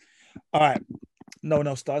tell. All right. No one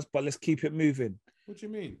else does, but let's keep it moving. What do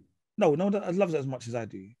you mean? No, I love it as much as I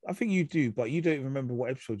do. I think you do, but you don't even remember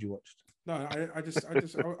what episode you watched. No,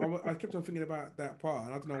 I kept on thinking about that part,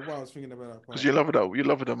 and I don't know why I was thinking about that part. Because you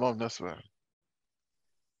love the mom, that's why.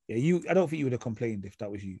 Yeah, I don't think you would have complained if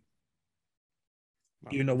that was you.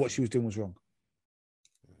 Even though what she was doing was wrong.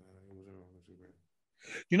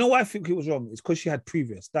 You know why I think it was wrong? It's because she had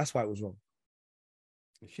previous. That's why it was wrong.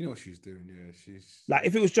 She knows what she's doing, yeah. She's like,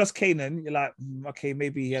 if it was just Kanan, you're like, okay,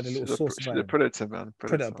 maybe he had a little sauce about it. She's a predator, man.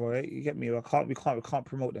 Predator, boy. You get me? We can't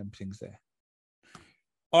promote them things there.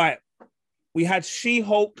 All right. We had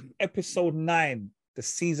She-Hulk episode 9, the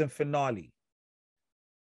season finale.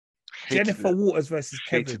 Jennifer Waters versus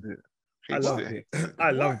Kevin. I loved it.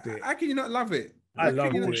 I loved it. How can you not love it? I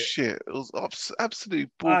loved it. Shit. It was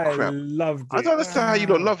absolute bullcrap. I loved it. I don't understand how you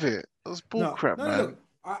don't love it. It was bullcrap, man. Look,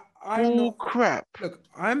 bullcrap. Look,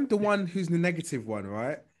 I'm the one who's the negative one,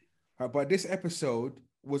 right? But this episode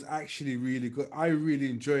was actually really good. I really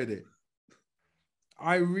enjoyed it.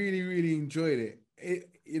 I really, really enjoyed it.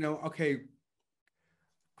 Okay,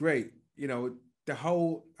 great. You know, the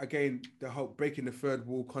whole breaking the third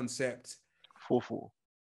wall concept. 4-4.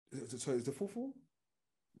 So is the 4-4?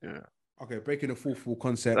 Yeah. Okay, breaking the 4-4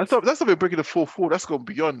 concept. That's not breaking the 4-4. That's gone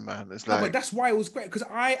beyond, man. It's like, but that's why it was great, because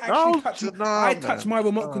I actually touched my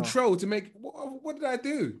remote control to make. What did I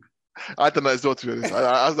do? I don't know as well, to be honest.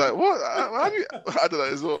 I was like, what? I don't know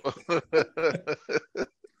as well.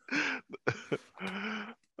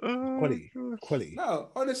 Quality. No,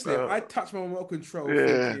 honestly, I touched my remote control.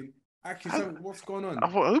 Thinking, actually, what's going on? I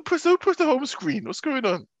thought, who pressed the home screen? What's going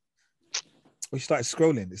on? Well, she started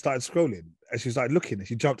scrolling. It started scrolling, and she started looking, and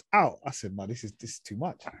she jumped out. I said, "Man, this is too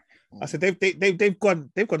much." I said, "They've gone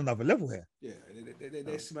another level here." Yeah,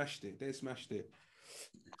 they smashed it. They smashed it.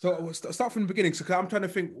 So start from the beginning. So I'm trying to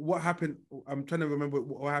think what happened. I'm trying to remember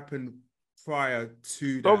what happened prior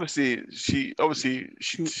to that. Obviously,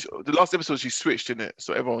 the last episode she switched in it,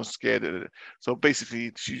 so everyone was scared of it. So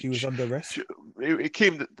basically, she was under arrest.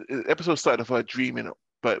 The episode started of her dreaming,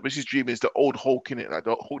 but when she's dreaming, it's the old Hulk in it, like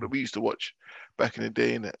the Hulk that we used to watch back in the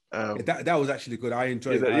day, in it. That was actually good. I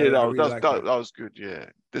enjoyed it. That was good. Yeah,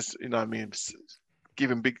 this, you know what I mean,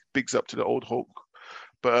 giving bigs up to the old Hulk,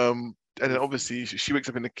 but and then obviously she wakes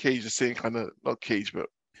up in the cage, the same kind of, not cage, but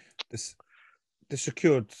the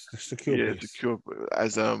secured yeah, base. secure,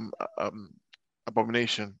 as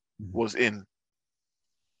Abomination was in.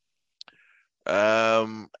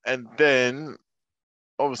 And then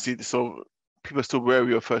obviously, so people are still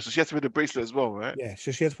wary of her, so she has to wear the bracelet as well, right? Yeah,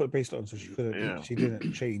 so she had to put the bracelet on, so she couldn't. Yeah. She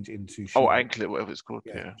didn't change into. She-Hulk. Anklet, whatever it's called.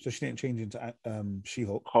 Yeah. So she didn't change into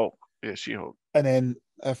She-Hulk. Hulk. Yeah, She-Hulk. And then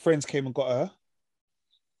her friends came and got her,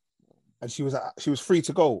 and she was free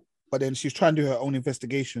to go. But then she was trying to do her own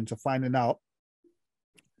investigation to finding out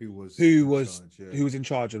who was in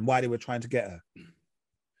charge and why they were trying to get her.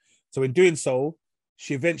 So in doing so,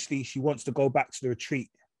 she wants to go back to the retreat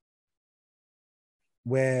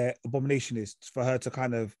where Abomination is, for her to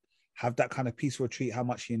kind of have that kind of peaceful retreat, how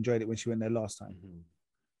much she enjoyed it when she went there last time. Mm-hmm.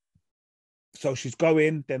 So she's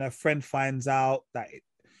going, then her friend finds out that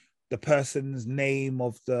the person's name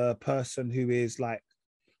of the person who is like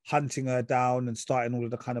hunting her down and starting all of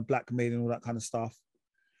the kind of blackmail and all that kind of stuff.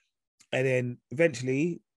 And then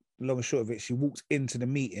eventually, long and short of it, she walks into the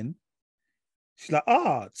meeting. She's like,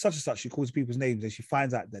 such and such. She calls people's names and she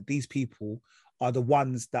finds out that these people are the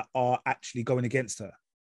ones that are actually going against her.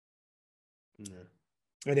 Yeah.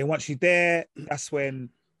 And then once she's there, that's when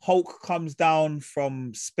Hulk comes down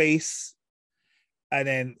from space. And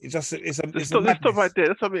then it's a stop right there.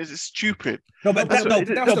 That's what I mean. It's stupid.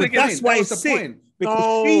 That's why it's sick.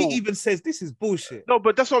 Because she even says this is bullshit. No,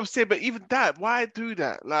 but that's what I'm saying. But even that, why do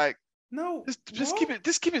that? Like, no, just keep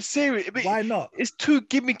it serious. I mean, why not? It's too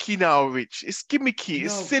gimmicky now, Rich. It's gimmicky.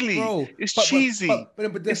 It's silly. Bro, it's cheesy.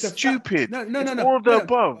 But it's stupid. No. All of the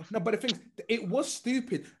above. No, but the thing, it was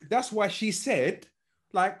stupid. That's why she said,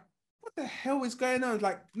 like, what the hell is going on?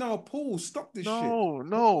 Like, no, Paul, stop this shit.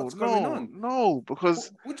 What's going on? No,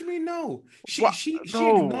 because what do you mean no?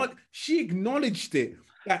 She acknowledged it.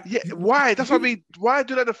 Why? That's what I mean. Why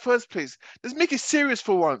do that in the first place? Let's make it serious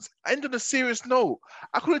for once. End on a serious note.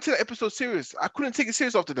 I couldn't take that episode serious. I couldn't take it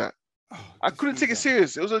serious after that. I couldn't take it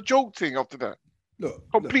serious. It was a joke thing after that.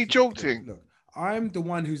 Complete joke thing. Look, I'm the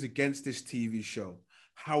one who's against this TV show.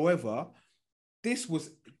 However, this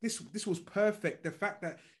was perfect. The fact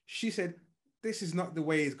that she said, this is not the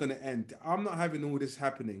way it's going to end. I'm not having all this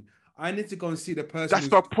happening. I need to go and see the person.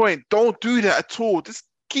 That's my point. Don't do that at all. Just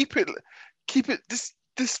keep it.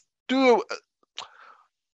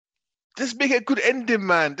 Just make it a good ending,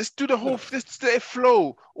 man. Just do the whole, just let it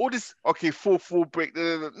flow. All this, okay, 4-4 break.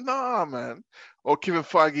 Nah, man. Or Kevin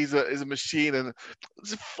Feige is a machine, and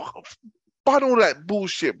ban all that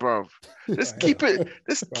bullshit, bro. Just keep it.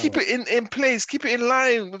 Just keep it in place. Keep it in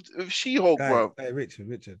line with She-Hulk, bro. Hey,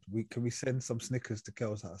 Richard, can we send some Snickers to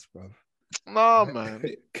Kel's house, bro? Nah, man.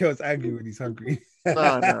 Kel's angry when he's hungry.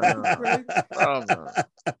 No.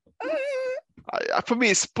 For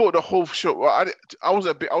me, it spoiled the whole show. Well, I was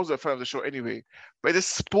a fan of the show anyway, but it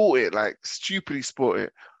just spoiled it, like stupidly spoiled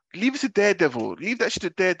it. Leave it to Daredevil. Leave that shit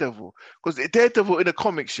to Daredevil, because Daredevil in the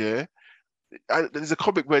comics, there's a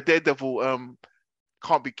comic where Daredevil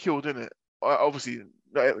can't be killed in it. Obviously,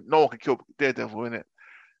 no one can kill Daredevil in it,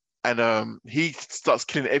 and he starts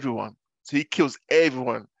killing everyone. So he kills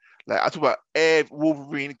everyone. Like I talk about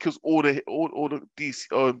Wolverine kills all the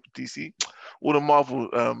DC, all the Marvel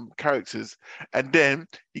characters, and then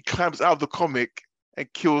he climbs out of the comic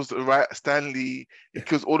and kills Stan Lee. He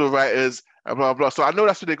kills all the writers and blah blah. So I know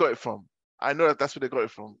that's where they got it from. That's where they got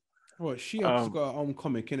it from. Well, She-Hulk's got her own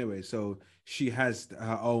comic anyway, so she has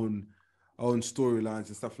her own storylines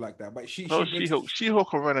and stuff like that. But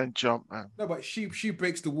She-Hulk can run and jump, man. No, but she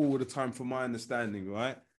breaks the wall all the time, from my understanding,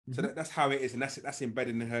 right? So that's how it is, and that's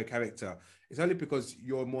embedded in her character. It's only because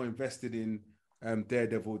you're more invested in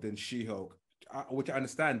Daredevil than She-Hulk, which I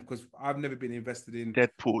understand, because I've never been invested in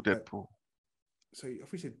Deadpool. So I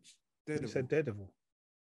think you said Daredevil. You said Daredevil.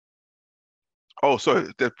 Oh,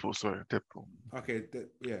 sorry, Deadpool. Okay,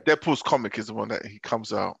 Deadpool's comic is the one that he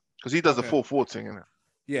comes out, because he does the 4-4 thing, innit?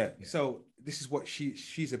 Yeah. So this is what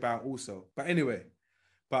she's about also. But anyway,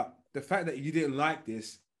 the fact that you didn't like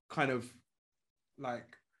this kind of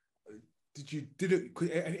like.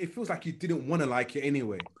 It feels like you didn't want to like it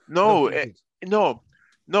anyway. No.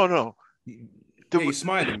 you're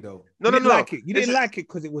smiling though. No. Like it. You didn't like it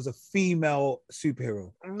because it was a female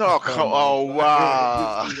superhero. No,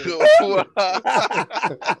 wow.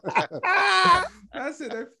 That's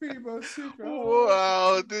it. A female superhero.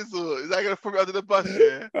 Wow, is that gonna throw me under the bus?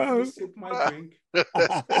 Yeah. Sip my drink.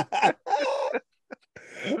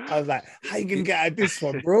 I was like, how you gonna get out of this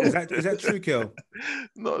one, bro? Is that true, Kel?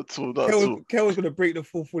 Not at all. Kel was gonna break the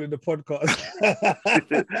fourth wall in the podcast.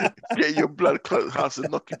 Get your blood clot house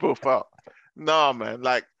and knock you both out. Nah, man.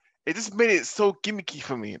 Like, it just made it so gimmicky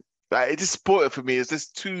for me. Like, it just spoiled it for me. It's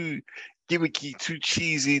just too gimmicky, too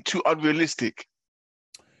cheesy, too unrealistic.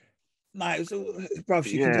 Nah, bruv,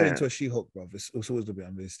 she can turn into a She-Hulk, bruv. It's always a bit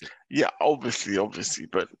unrealistic. Yeah, obviously,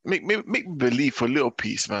 but make me believe for a little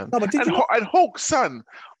piece, man. No, but and Hulk's son,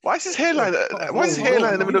 why is his hairline? Why is his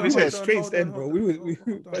hairline in the middle of his head? Straight then, bro.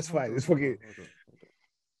 That's fine. It's fucking.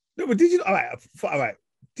 No, but did you? All right.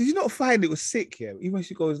 Did you not find it was sick? Yeah, even when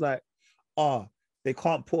she goes like, they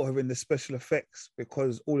can't put her in the special effects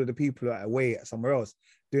because all of the people are away at somewhere else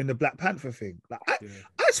doing the Black Panther thing. Like, I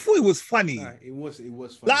just thought it was funny. It was funny.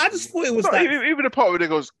 Like, I just thought it was even the part where they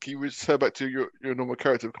goes, can you return back to your normal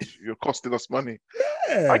character because you're costing us money?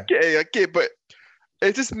 Yeah. I get it, but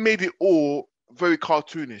it just made it all very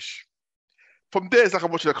cartoonish. From there, it's like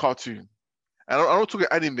I'm watching a cartoon. And I'm not talking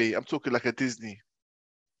anime, I'm talking like a Disney.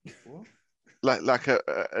 What? Like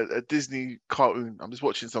a Disney cartoon. I'm just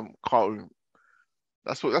watching some cartoon.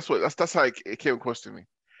 That's how it came across to me.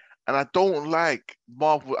 And I don't like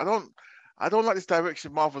Marvel. I don't like this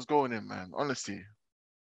direction Marvel's going in, man. Honestly,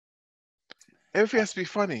 everything has to be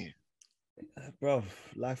funny. Bro,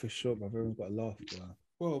 life is short, bro. Everyone's got to laugh, bro.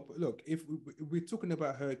 Well, look, if we're talking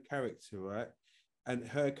about her character, right, and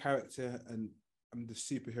her character and the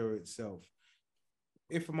superhero itself,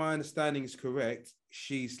 if my understanding is correct,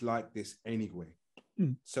 she's like this anyway.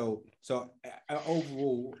 So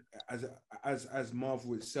overall, as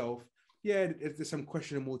Marvel itself. Yeah, there's some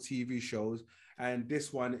questionable TV shows, and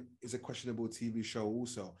this one is a questionable TV show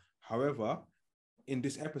also. However, in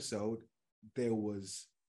this episode, there was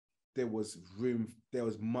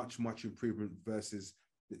much improvement versus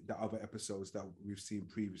the other episodes that we've seen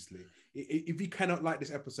previously. If you cannot like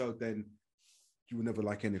this episode, then you will never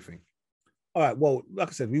like anything. All right, well, like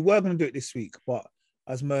I said, we were going to do it this week, but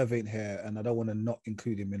as Merv ain't here, and I don't want to not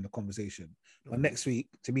include him in the conversation. But next week,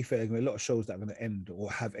 to be fair, there's going to be a lot of shows that are going to end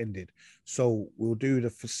or have ended. So we'll do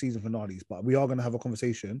the season finales, but we are going to have a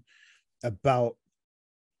conversation about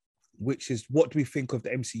what do we think of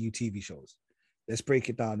the MCU TV shows? Let's break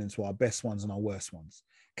it down into our best ones and our worst ones.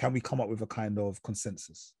 Can we come up with a kind of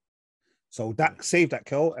consensus? So save that,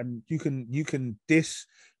 Kel, and you can diss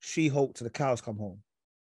She-Hulk to the cows come home.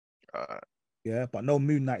 Yeah, but no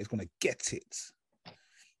Moon Knight is going to get it.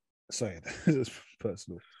 Sorry, that's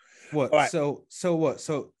personal. What? Right. So what?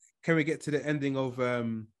 So can we get to the ending of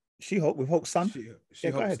She-Hulk with Hulk's son?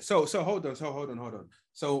 She-Hulk. So hold on.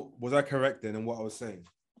 So was I correct then in what I was saying?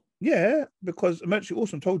 Yeah, because Emergency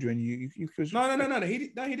Awesome told you, and you No. He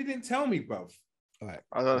didn't tell me, bruv. All right.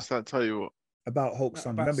 I don't understand. Tell you what about Hulk's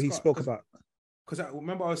son. Remember, he spoke about. Because I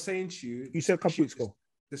remember I was saying to you. You said a couple weeks ago.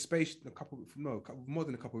 The space, more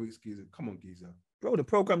than a couple of weeks, Geezer. Come on, Geezer. Bro, the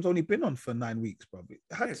program's only been on for 9 weeks, bro. It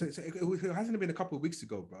hasn't been a couple of weeks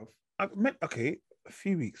ago, bro. I meant, okay, a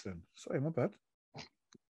few weeks then. Sorry, my bad.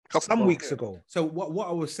 Some weeks ago. So what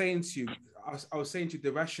I was saying to you, I was saying to you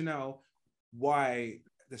the rationale why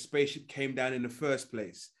the spaceship came down in the first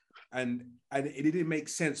place, and it didn't make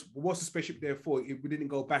sense. What's the spaceship there for? We didn't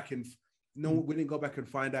go back and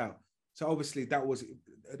find out. So obviously that was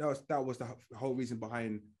the whole reason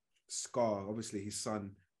behind Scar. Obviously his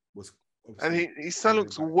son was. And his son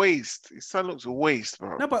looks waste. His son looks waste,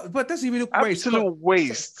 bro. No, but doesn't even look waste. Absolute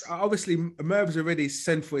waste. Obviously, Merv's already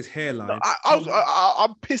sent for his hairline. No,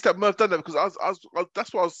 I'm pissed that Merv done that because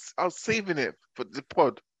that's why I was saving it for the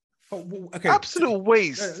pod. Oh, okay. Absolute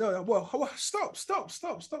waste. No, well, stop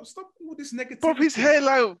all this negativity. Bro, his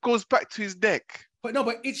hairline goes back to his neck. But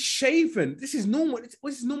it's shaven. This is normal.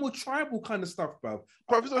 This is normal tribal kind of stuff, bro.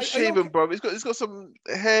 Bro, it's not shaven, bro. It's got some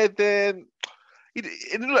hair there.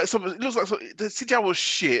 It looks like the CGI was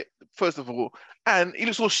shit, first of all, and he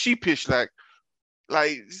looks all sheepish. Like,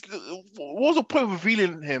 what was the point of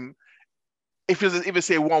revealing him if he doesn't even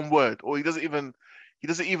say one word, or he doesn't even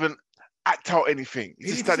act out anything?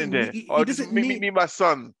 He's just standing there. He doesn't meet my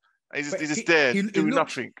son. He's just there doing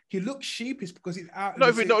nothing. He looks sheepish because he's out.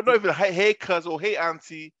 Not even hey cuz or hey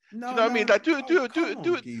auntie. No, do you know what I mean? Like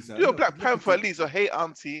do a Black Panther at least, or hey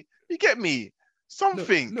auntie. You get me?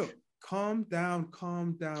 Something. Look. Calm down.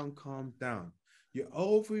 You're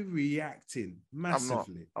overreacting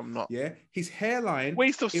massively. I'm not. Yeah, his hairline.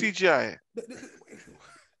 Waste of CGI.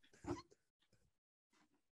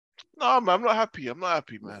 No, man, I'm not happy. I'm not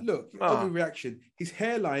happy, man. Look, overreaction. His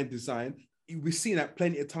hairline design, we've seen that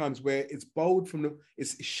plenty of times where it's bold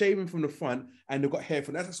it's shaven from the front and they've got hair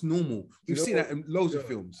from that's normal. We've seen that in loads of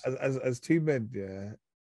films. As two men,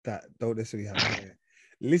 that don't necessarily have hair.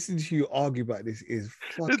 Listening to you argue about this is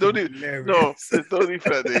fucking hilarious. No, there's no need for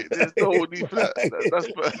that. There's no need for that.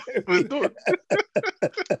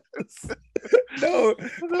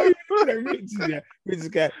 Rich's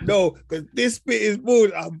guy. No, because this bit is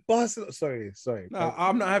bald. I'm busting. Sorry. No,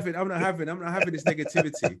 I'm not having this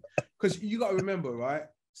negativity. Because you got to remember, right?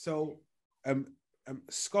 So,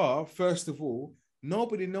 Scar. First of all,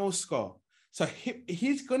 nobody knows Scar, so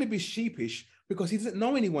he's going to be sheepish because he doesn't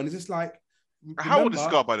know anyone. He's just like. How old is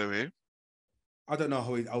Scar, by the way? I don't know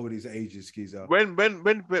how old his age is, Skeezer.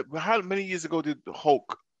 How many years ago did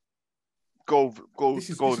Hulk go?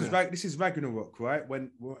 This is Ragnarok, right?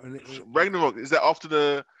 When Ragnarok, is that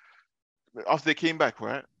after they came back,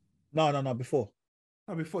 right? No, before.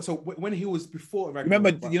 No, before. So when he was before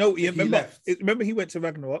Ragnarok, remember he went to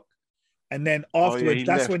Ragnarok, and then afterwards,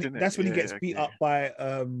 that's when he gets beat up by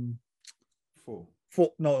Four.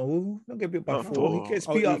 No, don't get beat by Four. He gets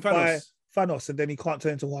beat up by Thanos, and then he can't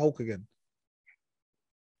turn into Hulk again.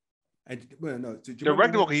 The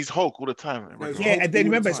Ragnarok, he's Hulk all the time. And then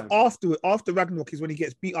remember, it's after Ragnarok is when he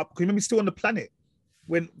gets beat up. Because remember, he's still on the planet.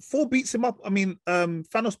 When Thor beats him up,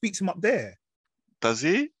 Thanos beats him up there. Does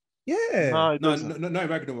he? Yeah. No,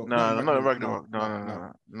 Ragnarok. No, Ragnarok.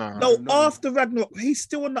 No. After Ragnarok, he's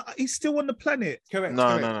still on the planet. Correct.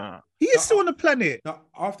 No. He is still on the planet. No,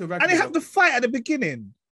 after Ragnarok. And they have the fight at the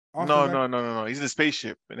beginning. No. He's in a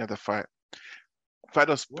spaceship and they have the fight.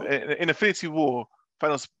 Thanos in Infinity War,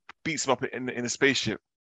 Thanos beats him up in a spaceship.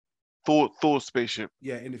 Thor's spaceship.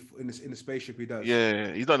 Yeah, in the spaceship he does.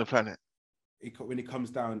 Yeah, he's not on the planet. When he comes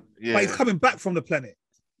down. Yeah. But he's coming back from the planet.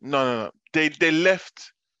 No. They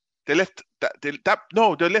left Asgard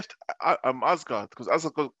because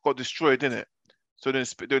Asgard got destroyed, didn't it? So they're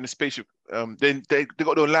in a spaceship. Then they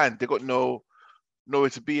got no land. They got nowhere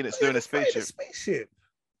to be in it. So they're in a spaceship.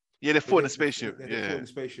 Yeah, they fought in a spaceship. They fought in a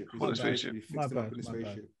spaceship. My bad.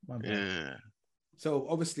 Yeah. So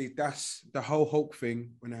obviously that's the whole Hulk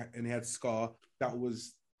thing and he had Scar. That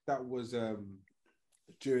was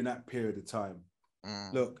during that period of time.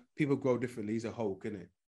 Look, people grow differently. He's a Hulk, isn't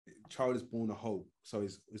it? Child is born a Hulk, so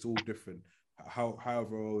it's all different.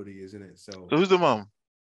 However old he is, isn't it? So who's the mom?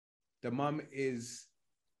 The mum is,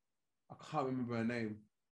 I can't remember her name.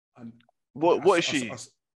 And what is she?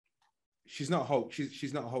 She's not Hulk.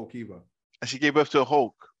 She's not Hulk either. And she gave birth to a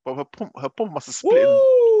Hulk, but her pump must have split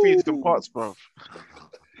in 3 different parts, bro.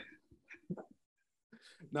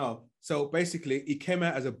 No, so basically, he came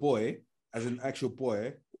out as a boy, as an actual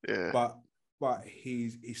boy. Yeah. But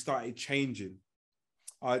he started changing.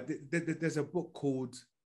 There's a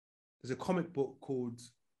comic book called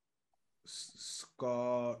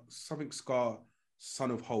Scar,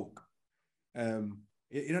 Son of Hulk. You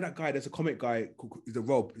know that guy? There's a comic guy called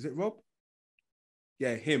Rob. Is it Rob?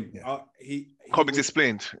 Yeah, him. Yeah. Comics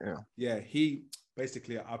Explained. Yeah, he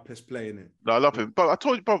basically I press play in it. No, I love him. But I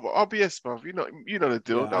told you, bro, RBS, bro. You know the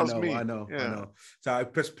deal. Yeah, that was me. I know. So I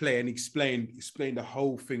pressed play and explained the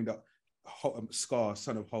whole thing that Scar,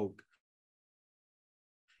 Son of Hulk.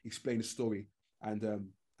 Explained the story and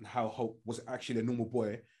how Hulk was actually a normal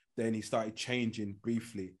boy. Then he started changing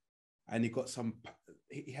briefly, and he got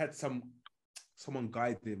he had someone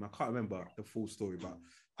guide him. I can't remember the full story, but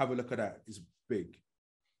have a look at that. It's big.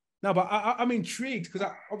 No, but I'm intrigued because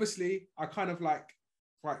I kind of like,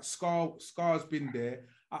 right, Scar's been there.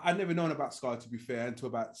 I'd never known about Scar, to be fair, until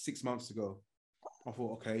about 6 months ago. I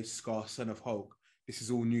thought, okay, Scar, Son of Hulk. This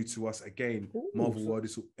is all new to us again. Ooh, Marvel world,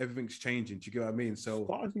 everything's changing. Do you get what I mean? So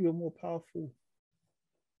Scar's even more powerful.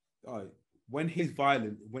 When he's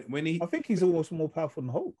violent, when he, I think he's almost more powerful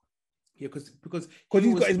than Hulk. Yeah, because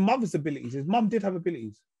he's got his mother's abilities. His mum did have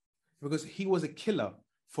abilities. Because he was a killer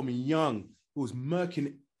from young. He was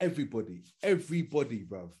murking everybody,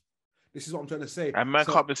 bruv. This is what I'm trying to say. And man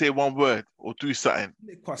can't say one word or do something.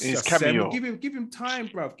 In his cameo. Give him time,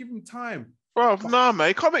 bruv. Give him time. Bro, nah, man.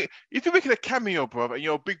 You can't if you're making a cameo, bro, and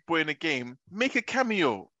you're a big boy in the game, make a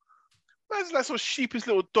cameo. Man's like some sheepish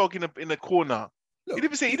little dog in the corner. Look, he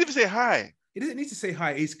didn't say hi. He doesn't need to say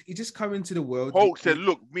hi. He just come into the world. Hulk said,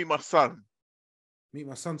 "Look, meet my son. Meet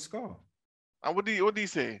my son, Scar." And what did he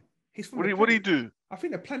say? He's from what did he do? I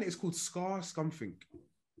think the planet is called Scar something.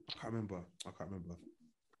 I can't remember.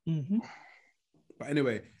 Mm-hmm. But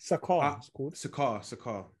anyway, Sakaar. It's called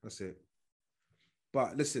Sakaar. That's it.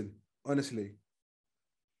 But listen, honestly,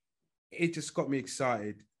 it just got me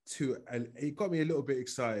excited too. And it got me a little bit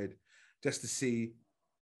excited just to see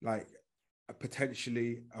like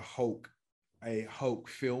potentially a Hulk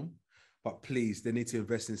film, but please, they need to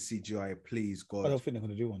invest in CGI. Please, God. I don't think they're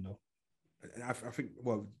going to do one though. I think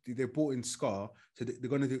they brought in Scar, so they're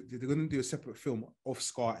going to do a separate film of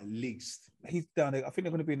Scar at least. He's down there. I think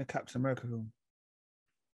they're going to be in the Captain America film.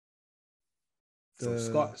 So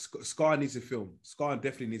Scar needs a film. Scar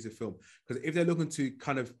definitely needs a film, because if they're looking to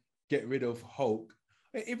kind of get rid of Hulk,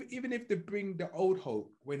 even if they bring the old Hulk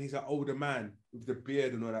when he's an older man with the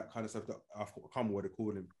beard and all that kind of stuff, that I can't remember what they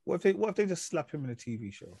call him. What if they just slap him in a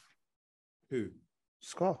TV show? Who?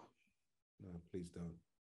 Scar. No, please don't.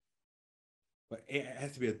 But it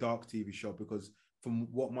has to be a dark TV show, because from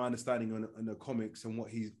what my understanding on the comics and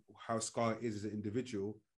how Scar is as an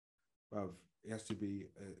individual, it has to be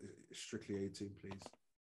strictly 18, please.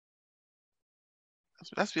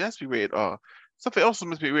 It has to be rated R. Something else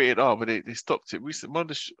must be rated R, but they stopped it recently.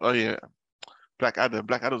 Black Adam.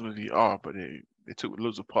 Black Adam's supposed to be R, but they took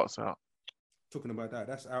loads of parts out. Talking about that,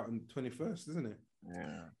 that's out on 21st, isn't it?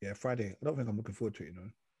 Yeah, Friday. I don't think I'm looking forward to it,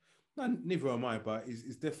 No, neither am I, but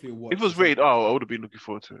it's definitely a watch. If it was rated R, I would have been looking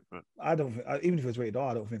forward to it. But I don't think, even if it was rated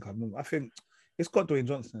R, I don't think I'd move. I think it's got Dwayne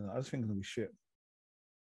Johnson in it. I just think it's going to be shit.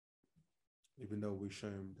 Even though we show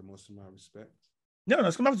him the most amount of respect. No,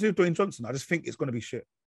 it's going to have to do with Dwayne Johnson. I just think it's going to be shit.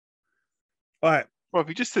 All right. Well, if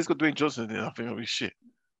you just say it's got Dwayne Johnson in it, I think it'll be shit.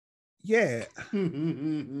 Yeah.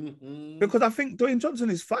 Because I think Dwayne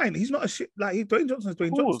Johnson is fine. He's not a shit. Dwayne Johnson is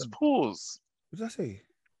Dwayne Johnson. Pause. What did I say?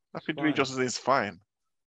 I think Dwayne Johnson is fine.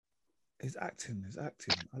 His acting.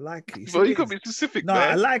 I like it. Well, you got to be specific. No,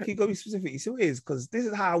 man. I like it. You got to be specific. You see what it is? Because this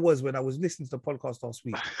is how I was when I was listening to the podcast last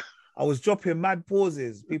week. I was dropping mad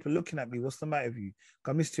pauses. People looking at me. What's the matter with you?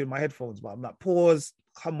 I missed you in my headphones, but I'm like, pause.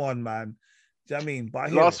 Come on, man. Do you know what I mean?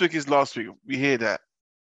 But last week is last week. We hear that.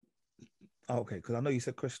 Oh, okay, because I know you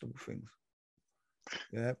said questionable things.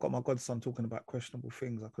 Yeah, I've got my godson talking about questionable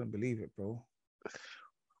things. I couldn't believe it, bro.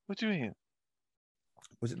 What do you mean?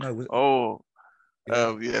 Was it no?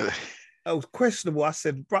 Yeah. It was questionable. I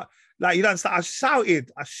said, bro, you don't understand. I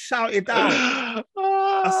shouted out.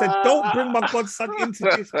 I said, don't bring my godson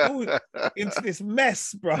into this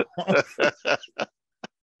mess, bro.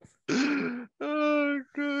 Oh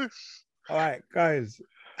gosh. All right, guys.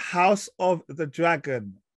 House of the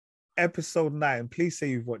Dragon, episode 9. Please say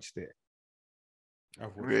you've watched it.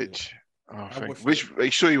 Rich. Rich, are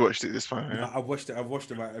you sure you watched it this time? Yeah? No, I've watched it. I've watched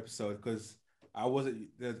the right episode because I wasn't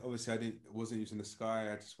using the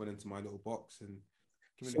Sky. I just went into my little box and.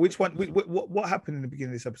 So which one? What happened in the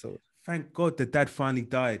beginning of this episode? Thank God the dad finally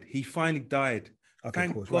died. He finally died. Okay,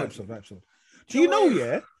 of course. Right episode. Do you know?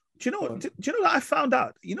 Yeah. Do you know that I found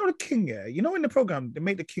out? You know the king. Yeah. You know in the program they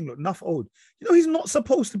make the king look enough old. You know he's not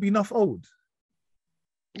supposed to be enough old.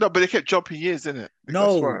 No, but they kept jumping years, didn't it?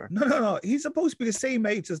 No. He's supposed to be the same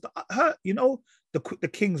age as her. You know the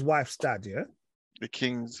king's wife's dad. Yeah. The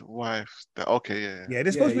king's wife's dad. Okay, yeah. Yeah,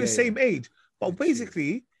 they're supposed to be the same age, but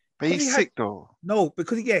basically. But he's sick though. No,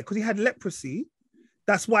 because he had leprosy.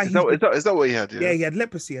 That's why is that what he had? Yeah, he had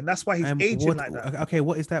leprosy, and that's why he's aging like that. Okay,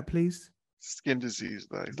 what is that, please? Skin disease,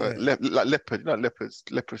 like leopard, not leopards.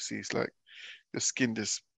 Leprosy is like your skin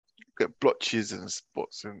just get blotches and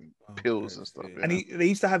spots and pills and stuff. And they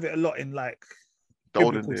used to have it a lot in like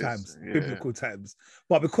biblical times.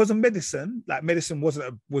 But because of medicine, like medicine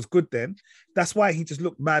was good then. That's why he just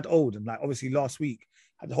looked mad old, and like obviously last week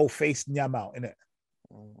had the whole face nyam out in it.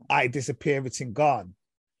 Eye disappear, everything gone.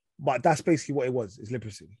 But that's basically what it was, is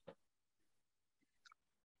leprosy.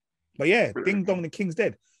 But yeah, ding dong, the king's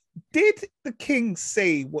dead. Did the king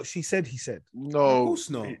say what she said he said? No. Of course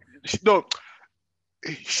not. No.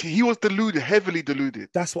 He was deluded, heavily deluded.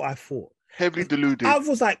 That's what I thought. Heavily deluded. I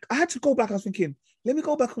was like, I had to go back. I was thinking, let me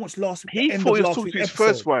go back and watch last week. He thought he was talking to his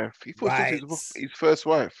first wife. He thought he was his first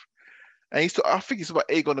wife. And I think it's about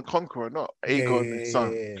Aegon the Conqueror, not Aegon his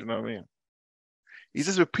son. Do you know what I mean? He's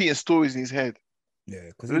just repeating stories in his head. Yeah,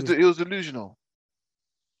 because it was delusional.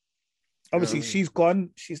 Obviously, she's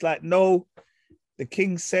gone. She's like, no. The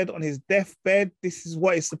king said on his deathbed, "This is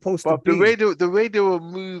what it's supposed to be." But the way they were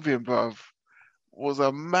moving, bruv, was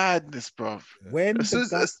a madness, bruv.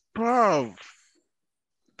 Bruv,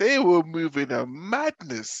 they were moving a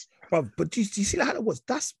madness, bruv. But do you see how it was?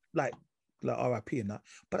 That's like RIP and that.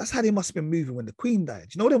 But that's how they must have been moving when the queen died.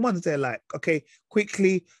 You know, the ones they're like, okay,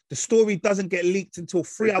 quickly, the story doesn't get leaked until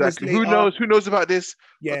 3 hours later. Who knows about this?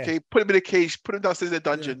 Yeah. Okay, put him in a cage, put him downstairs in the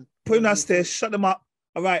dungeon. Yeah. Put him downstairs, shut them up.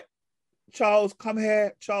 All right, Charles, come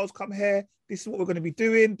here. This is what we're going to be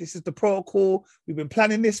doing. This is the protocol. We've been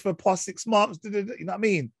planning this for the past 6 months. You know what I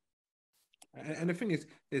mean? And the thing is,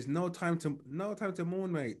 there's no time to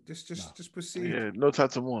mourn, mate. Just proceed. Yeah, no time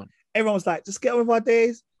to mourn. Everyone was like, just get on with our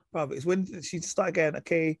days. Bro, it's when she started getting,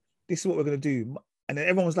 okay, this is what we're gonna do. And then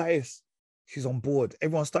everyone was like this. She's on board.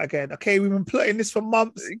 Everyone started going, okay, we've been plotting this for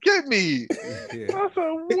months. Get me. Yeah. I was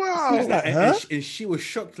like, wow. She was like, huh? And she was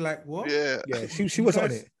shocked, like, what? Yeah. Yeah, she was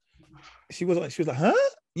on it. She was like, huh?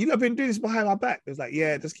 You have been doing this behind my back. It was like,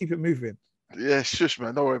 yeah, just keep it moving. Yeah, shush,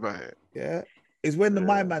 man. Don't worry about it. Yeah. It's when the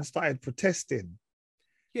my man started protesting.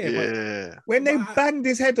 Yeah. When they banged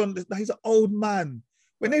his head on, he's an old man.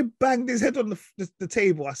 When they banged his head on the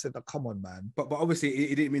table, I said, oh, come on, man. But obviously,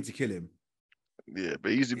 he didn't mean to kill him. Yeah,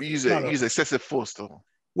 but he used excessive force, though.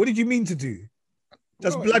 What did you mean to do?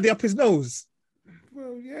 Just bloody up his nose?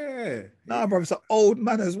 Well, yeah. Nah, bro, it's an old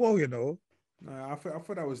man as well, you know. I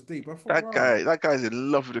thought that was deep. That guy's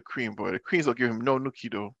in love with the Queen, boy. The Queen's not giving him no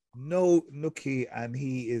nookie, though. No nookie, and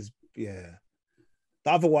he is, yeah.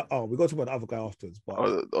 The other one, we got to talk about the other guy afterwards.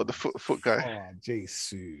 But the foot guy. Oh,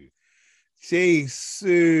 Jesus.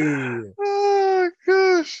 Oh,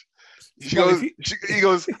 gosh. He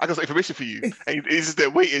goes, I got some information for you. And he's just there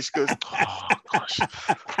waiting. She goes, oh, gosh.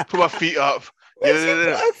 Put my feet up.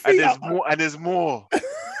 Yeah. And there's more.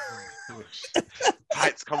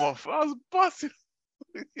 Heights come off. I was busting.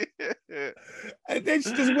 Yeah. And then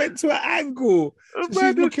she just went to an angle. So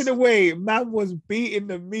she's looking away. Man was beating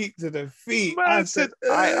the meat to the feet. Man said,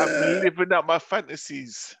 I am living out my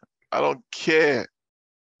fantasies. I don't care.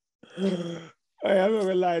 Hey, I'm not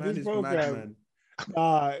gonna lie, this program,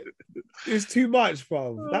 it's too much,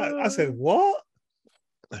 bro. I said, what?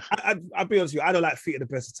 I'll be honest with you, I don't like feet at the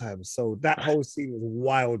best of times. So that whole scene was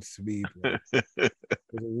wild to me, bro. It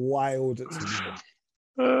was wild to me.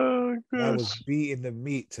 Oh, gosh. I was beating the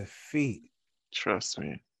meat to feet. Trust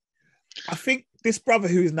me. I think this brother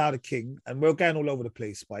who is now the king, and we're going all over the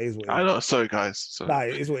place, but it is what it is. I know, sorry guys. Sorry. Nah,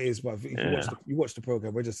 it is what it is, but if you watch the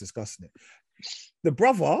program, we're just discussing it. The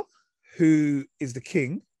brother who is the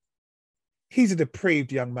king, he's a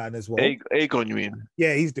depraved young man as well. Aegon, you mean?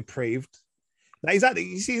 Yeah, he's depraved. Like,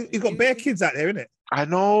 you see, he's got bare kids out there, isn't it? I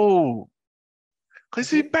know. Because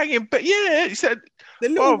he's banging, but yeah, he said the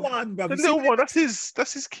little one, brother. The little one, that's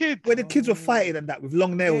his kid. When the kids were fighting and that with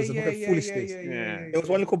long nails and foolishness. Yeah. There was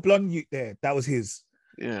one little blonde youth there. That was his.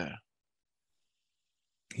 Yeah.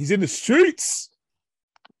 He's in the streets.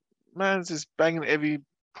 Man's just banging every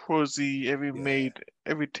prosy, every maid,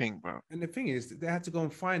 everything, bro. And the thing is, they had to go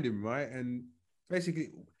and find him, right? And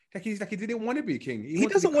basically, he didn't want to be king. He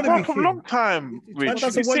doesn't want to be king. For a long time, Rich.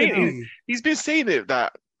 He's been saying it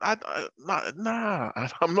that nah,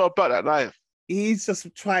 I'm not about that life. He's just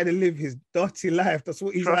trying to live his dirty life. That's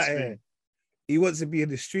what he's like here. He wants to be in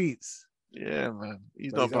the streets. Yeah, man.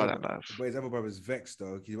 He's not about that life. But his other brother's vexed,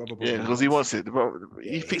 though. Yeah, because he wants it.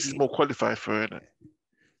 He thinks he's more qualified for it.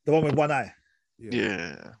 The one with one eye.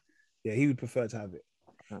 Yeah. Yeah, he would prefer to have it.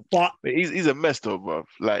 But he's a mess, though, bro.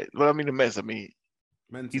 Like, when I mean a mess, I mean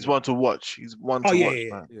he's one to watch. He's one to watch,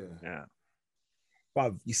 man. Yeah.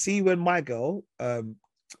 But you see, when my girl,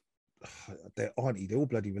 their auntie, they're all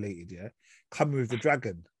bloody related, yeah. Coming with the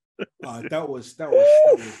dragon. That was.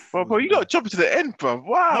 Bro, you got to jump into the end, bro.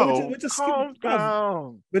 Wow. No, we're just calm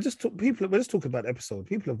down. We're just talking about the episode.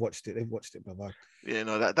 People have watched it. They've watched it, bro. Yeah,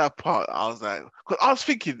 no, that part, I was like, because I was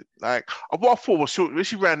thinking, like, what I thought was when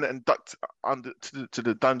she ran and ducked under to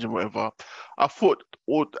the dungeon, whatever. I thought,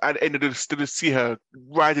 at the end of this, to see her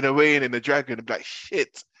riding away in the dragon, and be like,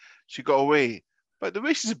 shit, she got away. But the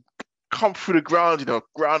way she's come through the ground,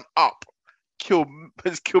 ground up,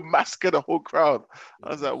 massacre the whole crowd. I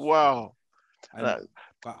was like, wow.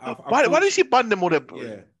 Why did she ban them all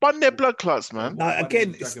ban their blood clots, man? Now,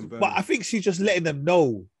 again, but I think she's just letting them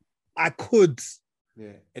know I could.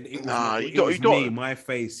 Yeah, and it was me, my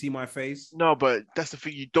face. See my face. No, but that's the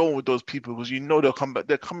thing. You don't with those people because they'll come back.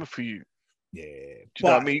 They're coming for you. Yeah, you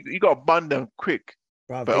know what I mean? You got to ban them quick.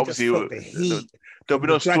 Bro, but obviously, the heat. There'll be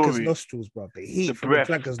no dragon's story. Nostrils, bro. The heat from the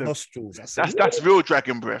dragon's nostrils. That's real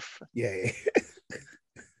dragon breath. Yeah.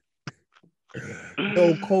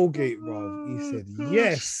 No Colgate, bro. He said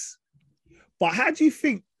yes. But how do you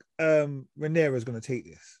think Rhaenyra is going to take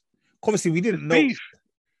this? Obviously, we didn't know. Beef.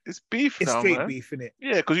 It's beef it's now, straight man. Beef, innit?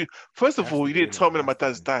 Yeah, because first of all, you didn't tell me that my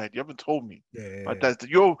dad's died. You haven't told me. Yeah. My dad's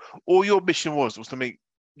all your mission was to make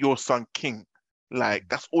your son king. Like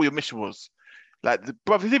that's all your mission was. Like the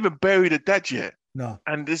brother didn't even bury the dad yet. No.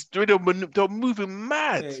 And they're moving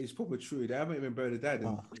mad. Yeah, it's probably true. They haven't even buried the dad.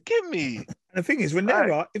 Get me. And the thing is,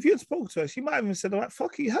 Rhaenyra, if you had spoken to her, she might have even said, "Like,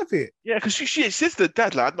 fuck you, have it." Yeah, because she says to the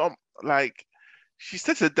dad, she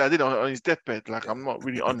said to the dad, on his deathbed, like, I'm not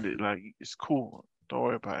really on it. Like, it's cool. Don't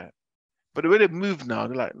worry about it. But the way they move now,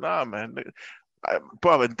 they're like, nah, man.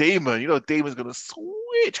 Brother, Daemon, Daemon's gonna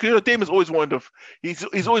switch. Because Daemon's always wanted he's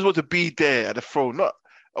always wanted to be there at the throne. Not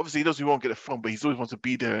obviously he knows he won't get the throne, but he's always wants to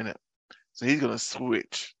be there, innit? So he's gonna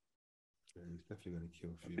switch. Yeah, he's definitely going to kill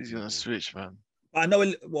a few. He's going to switch, man. I know a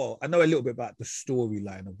little bit about the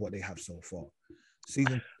storyline of what they have so far.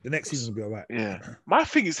 The next season will be all right. Yeah. My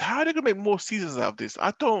thing is, how are they going to make more seasons out of this?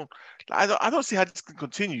 I don't see how this can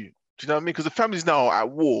continue. Do you know what I mean? Because the family's now at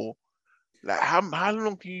war. Like, how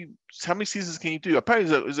many seasons can you do? Apparently,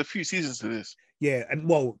 there's a few seasons to this. Yeah, and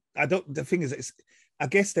the thing is, I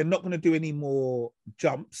guess they're not going to do any more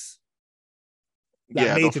jumps,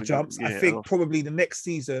 major jumps. I think probably the next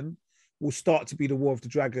season will start to be the War of the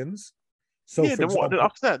Dragons. So, yeah, then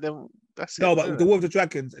after that, then that's it. No, but the War of the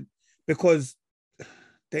Dragons, because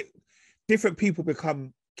different people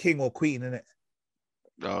become king or queen, innit?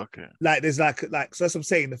 Oh, okay. Like there's like so that's what I'm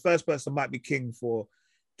saying. The first person might be king for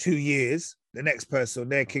 2 years. The next person,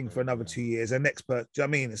 they're king for another 2 years. The next person, do you know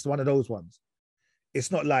what I mean? It's one of those ones.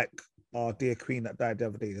 It's not like our dear queen that died the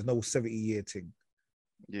other day. There's no 70-year thing.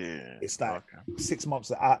 Yeah. It's like 6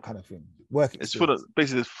 months out kind of thing. It's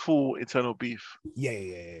basically there's full internal beef.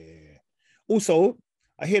 Yeah. Also,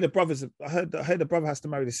 I heard the brother has to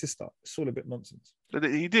marry the sister. It's all a bit nonsense.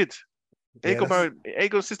 He did.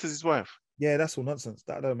 Aegon's sister's his wife. Yeah, that's all nonsense.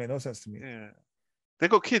 That don't make no sense to me. Yeah. They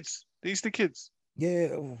got kids. They used to kids. Yeah.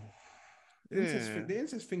 Oh. The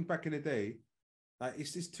incest thing back in the day, like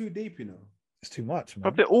it's too deep, you know. It's too much, man.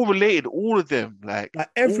 But they're all related, all of them. Like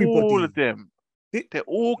everybody. All of them. They're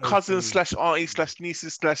all cousins / aunties /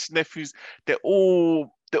 nieces / nephews. They're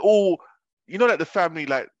all, you know, like the family,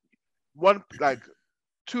 like one, like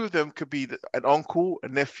two of them could be an uncle, a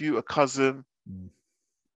nephew, a cousin,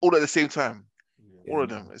 all at the same time. Yeah. All of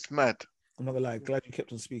them. It's mad. I'm not gonna lie, glad you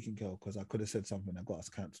kept on speaking, Kel, because I could have said something that got us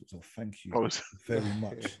cancelled. So thank you very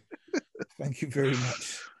much. Thank you very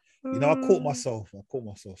much. You know, I caught myself.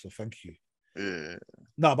 So thank you. Yeah.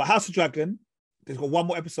 No, but House of Dragon, there's got one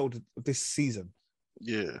more episode of this season.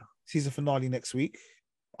 Yeah. Season finale next week.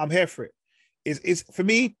 I'm here for it. It's for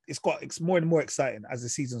me, it's more and more exciting as the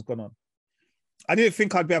season's gone on. I didn't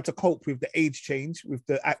think I'd be able to cope with the age change with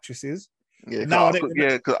the actresses. Yeah,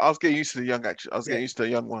 because I was getting used to the young actors. I was getting used to the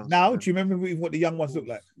young ones. Now, do you remember what the young ones look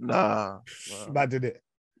like? Nah. Mad, did it?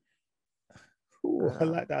 Ooh, I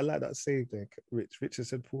like that save there, Rich. Richard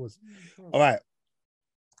said pause. All right.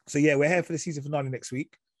 So yeah, we're here for the season finale next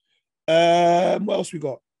week. What else we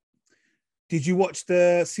got? Did you watch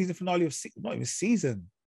the season finale of not even season?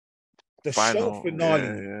 The show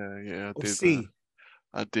finale. Yeah.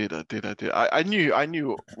 I I did. I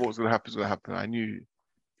knew what was gonna happen. I knew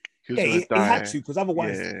he was gonna die. He had to, because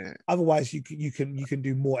otherwise you can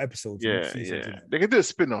do more episodes. They can do a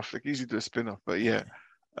spin-off. They can easily do a spin-off, but yeah.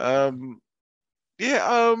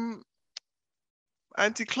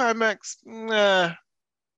 Anticlimax. Nah.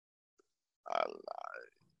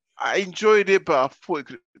 I enjoyed it, but I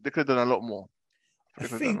thought they could have done a lot more. I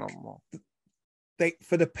think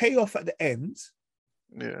for the payoff at the end,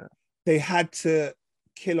 they had to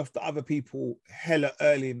kill off the other people hella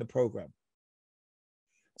early in the program.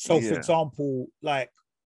 So, for example, like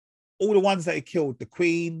all the ones that he killed, the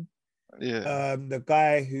Queen, the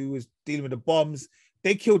guy who was dealing with the bombs,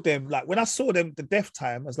 they killed them. Like when I saw them, the death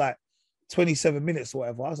time was like 27 minutes or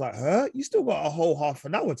whatever. I was like, huh? You still got a whole half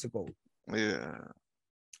an hour to go. Yeah.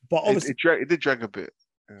 But obviously, it did drag a bit.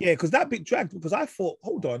 Yeah, because that bit dragged, because I thought,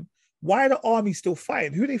 hold on, why are the army still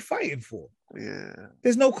fighting? Who are they fighting for? Yeah.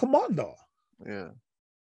 There's no commander. Yeah.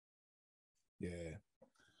 Yeah.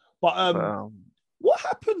 But what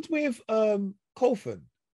happened with Colfin?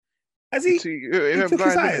 Has he took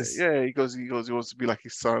his eyes? Yeah, he goes, he wants to be like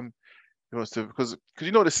his son. He wants to, because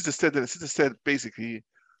you know what the sister said? The sister said basically,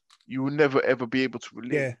 you will never ever be able to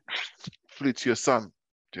relate fully to your son.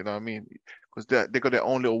 Do you know what I mean? Because they got their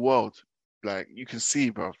own little world. Like you can see,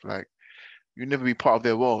 bro. Like you never be part of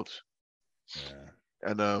their world. Yeah.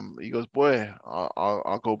 And he goes, boy,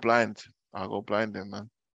 I'll go blind. I'll go blind then, man.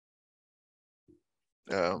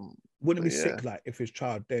 Wouldn't it be sick, like if his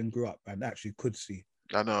child then grew up and actually could see?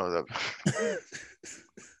 I know that.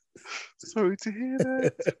 Sorry to hear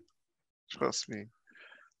that. Trust me.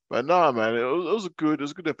 But no, man, it was a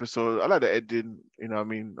good episode. I like the ending. You know what I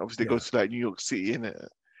mean? Obviously, they go to like New York City, innit?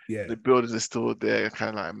 Yeah. The buildings are still there,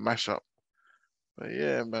 kind of like mash up. But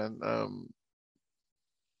yeah, man.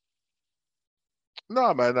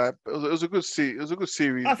 No, man, it was a good series. It was a good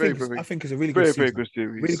series. I think it's a really good very good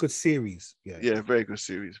series. Really good series. Yeah, very good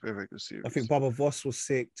series. Very good series. I think Baba Voss was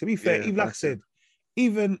sick. To be fair, even like I said,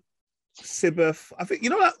 even Sibeth, I think, you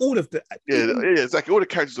know, like all of the exactly. All the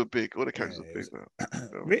characters are big. All the characters are big. Man.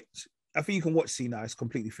 Rich, I think you can watch C now. It's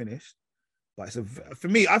completely finished. But it's for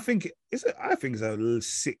me, I think it's a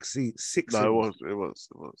six. No, it was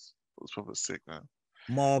probably sick, man.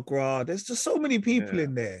 Margaret, there's just so many people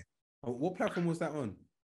in there. What platform was that on?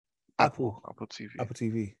 Apple TV. Apple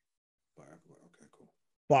TV. But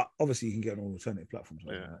But obviously, you can get on all alternative platforms.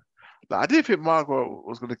 Yeah. Like, I didn't think Margaret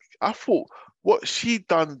was gonna. I thought what she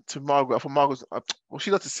done to Margaret. I thought Margaret. What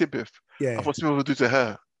she done to Sibith. Yeah. I thought Sibith would do to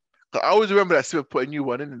her. I always remember that Sibith put a new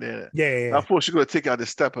one in there. Yeah. I thought she was gonna take out the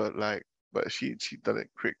stepper, like, but she done it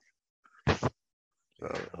quick. So,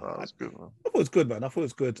 that was good, man. I thought it was good, man. I thought it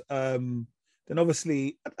was good. Then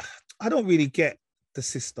obviously, I don't really get the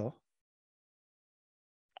sister.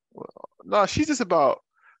 Well, no, she's just about.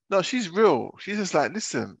 No, she's real. She's just like,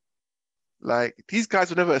 listen, like these guys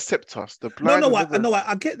will never accept us. The blind.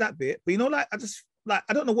 I get that bit, but you know, like I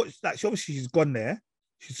don't know what. Like, she's gone there.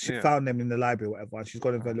 She found them in the library, or whatever. And she's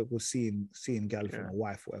got a local seeing gal from her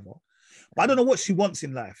wife, whatever. But I don't know what she wants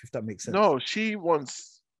in life, if that makes sense. No, she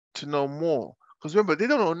wants to know more. Because remember, they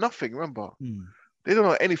don't know nothing. Remember, they don't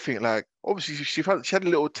know anything. Like, obviously, she had a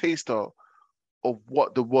little taster of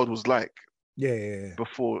what the world was like. Yeah.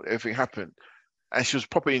 Before everything happened, and she was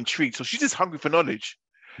properly intrigued. So she's just hungry for knowledge.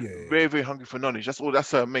 Yeah. Very, very hungry for knowledge. That's all.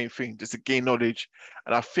 That's her main thing, just to gain knowledge.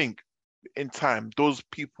 And I think in time, those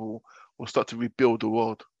people will start to rebuild the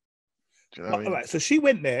world. Do you know what I mean? All right. So she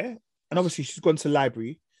went there, and obviously she's gone to the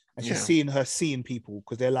library, and she's seeing people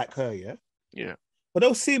because they're like her. Yeah. Yeah. But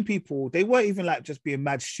those seeing people, they weren't even like just being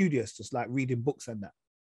mad studious, just like reading books and that.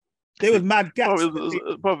 There was mad gaps. It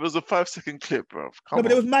was a 5-second clip, bro. But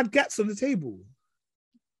there was mad gaps on the table.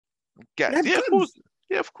 Gaps? Yeah, of course.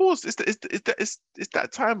 Yeah, of course. It's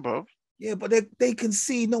that time, bro. Yeah, but they can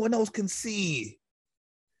see. No one else can see.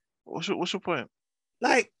 What's your point?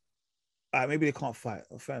 Like, all right, maybe they can't fight.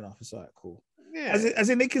 Oh, fair enough. It's all right, cool. Yeah. As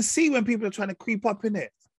in, they can see when people are trying to creep up in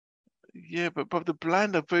it. Yeah, but the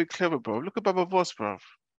blind are very clever, bro. Look at Baba Voss, bro.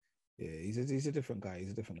 Yeah, he's a different guy.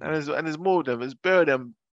 He's a different guy. And there's more of them. There's better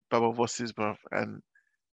than Baba Vosses, bro. And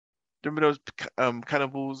remember those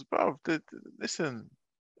cannibals, bro? Listen,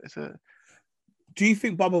 Do you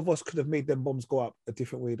think Baba Voss could have made them bombs go up a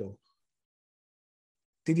different way, though?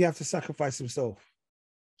 Did he have to sacrifice himself?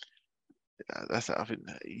 Yeah, I think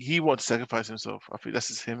he wants to sacrifice himself. I think that's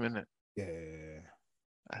just him, isn't it? Yeah.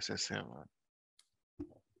 That's just him, man.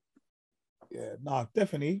 Yeah, no,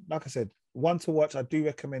 definitely. Like I said, one to watch. I do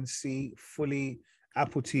recommend see fully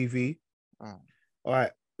Apple TV. Oh. All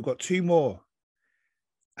right, we've got 2 more.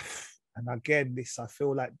 And again, I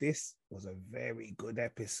feel like this was a very good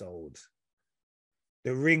episode.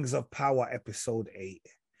 The Rings of Power, episode 8,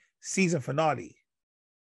 season finale.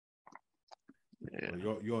 Yeah,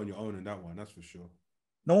 well, you're on your own in that one, that's for sure.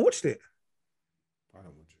 No one watched it. I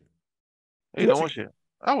don't watch it. You don't watch it?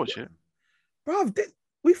 I watch it. Bro,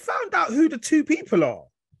 we found out who the 2 people are.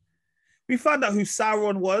 We found out who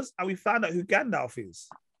Sauron was, and we found out who Gandalf is.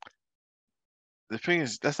 The thing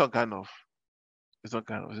is, that's not Gandalf. It's not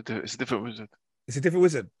Gandalf. It's a different wizard. It's a different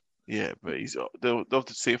wizard. Yeah, but they're of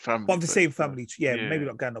the same family. But of the same family. Yeah, maybe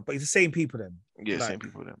not Gandalf, but it's the same people then. Yeah, same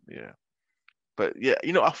people then. Yeah. But yeah,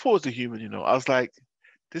 I thought it was the human, I was like,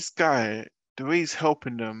 this guy, the way he's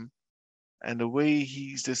helping them and the way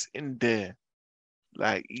he's just in there,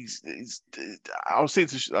 like he's I was saying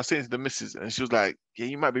to the missus, and she was like, yeah,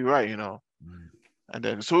 you might be right, And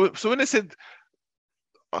then so when they said,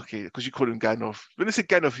 okay, because you called him Gandalf, when they said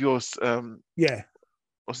Gandalf, yours,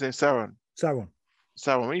 what's his name, Sauron.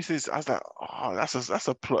 When he says, I was like, oh, that's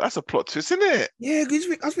a plot twist, isn't it? Yeah,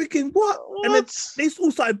 I was thinking, what? And then they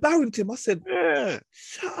all started bowing to him. I said, yeah,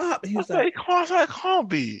 shut up. And he was like, it can't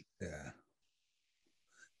be. Yeah.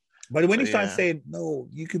 But when he started saying, no,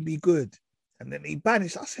 you can be good, and then he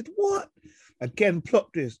banished, I said, what? Again,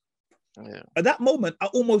 plot twist. Yeah. At that moment, I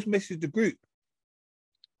almost messaged the group.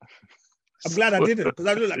 I'm glad I didn't, because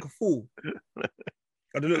I look like a fool.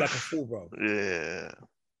 Bro. Yeah.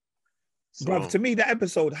 Bro, to me, that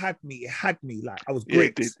episode had me like I was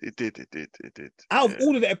great. It did. Out of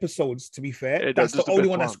all of the episodes, to be fair, that's the only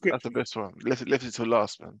one that's scripted. That's the best one. Left it till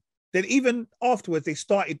last, man. Then even afterwards, they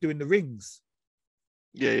started doing the rings.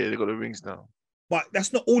 Yeah, they got the rings now. But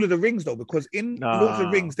that's not all of the rings though, because in Lord of the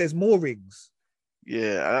Rings, there's more rings.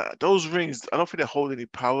 Yeah, those rings, I don't think they hold any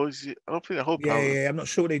powers. I don't think they hold powers. Yeah, I'm not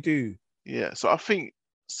sure they do. Yeah, so I think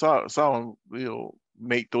Sauron will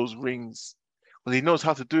make those rings, because he knows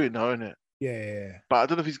how to do it now, innit? Yeah. But I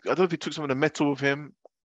don't know if he took some of the metal with him.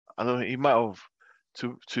 I don't know. He might have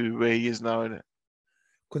to where he is now, innit?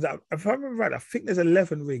 Because if I remember right, I think there's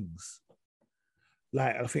 11 rings.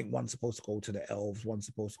 Like I think one's supposed to go to the elves, one's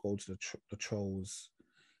supposed to go to the trolls.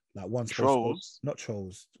 Like one's trolls, not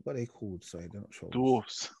trolls. What are they called? Sorry, they're not trolls.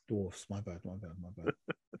 Dwarfs. My bad. You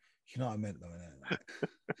know what I meant though, innit?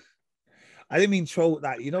 I didn't mean troll.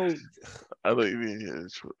 Like I know what you mean.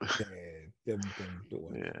 Yeah, them little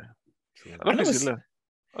ones. Yeah. I don't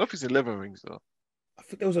think it's 11 rings though. I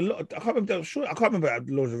think there was a lot. I can't remember. I can't remember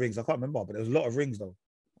Lord of the Rings. I can't remember, but there was a lot of rings though.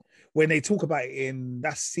 When they talk about it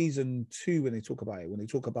that's season 2, when they talk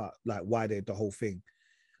about like why they the whole thing.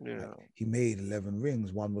 Yeah. Like, he made 11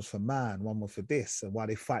 rings. One was for man, one was for this, and why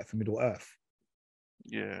they fight for Middle Earth.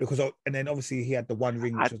 Yeah. Because and then obviously he had the one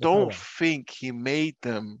ring. Which I was don't think he made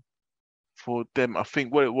them for them. I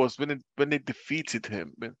think what it was when they defeated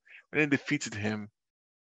him, then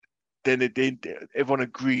they everyone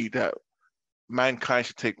agreed that mankind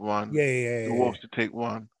should take one. Yeah. The wolves should take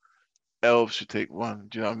one. Elves should take one.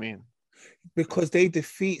 Do you know what I mean? Because they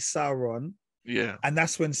defeat Sauron. Yeah. And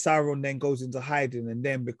that's when Sauron then goes into hiding and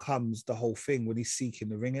then becomes the whole thing when he's seeking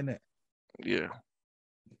the ring, innit? Yeah.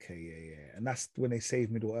 Okay, yeah. And that's when they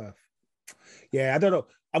save Middle Earth. Yeah, I don't know.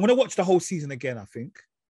 I'm gonna watch the whole season again, I think.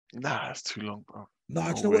 Nah, that's too long, bro. No, do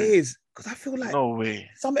you know what it is? Because I feel like no way.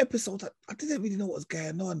 Some episodes I didn't really know what was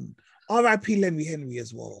going on. R.I.P. Lenny Henry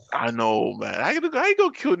as well. I know, man. I ain't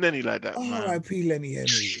gonna kill Nenny like that, man. R.I.P. Lenny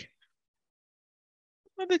Henry.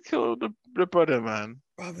 They killed the brother, man.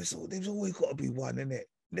 Brother, so there's always got to be one, innit?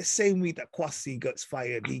 The same week that Kwasi gets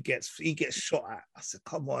fired, he gets shot at. I said,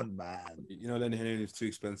 come on, man. You know, Lenny Henry is too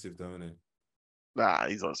expensive, though, isn't it? Nah,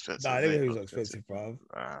 he's not expensive. Nah, Lenny Henry's not expensive, bro.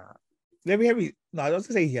 Nah. Lenny Henry, no, I was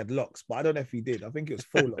gonna say he had locks, but I don't know if he did. I think it was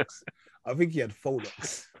faux locks. I think he had faux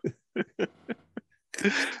locks.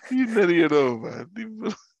 You never know, man.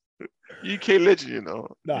 UK legend, you know.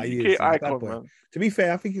 Nah, he UK is. icon, man. To be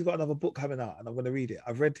fair, I think he's got another book coming out, and I'm going to read it.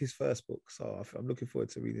 I've read his first book, so I'm looking forward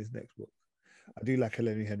to reading his next book. I do like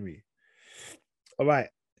Lenny Henry. All right,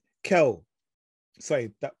 Kel.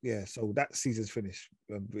 Sorry, so that season's finished.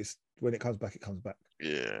 When it comes back, it comes back.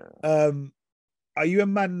 Yeah. Are you a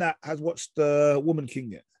man that has watched The Woman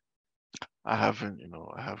King yet? I haven't.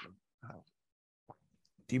 I haven't.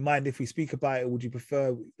 Do you mind if we speak about it? Or would you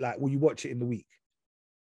prefer, will you watch it in the week?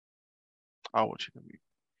 I'll watch it in the week.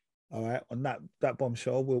 All right, on that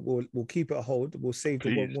bombshell, we'll keep it a hold. We'll save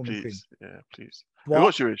the woman thing. Yeah, please. But, you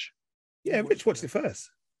watch it, Rich? Yeah, Rich watched it first.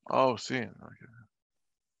 Oh, seeing.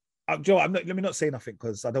 Okay. Joe, let me not say nothing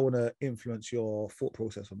because I don't want to influence your thought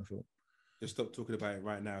process on the film. Just stop talking about it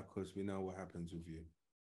right now because we know what happens with you.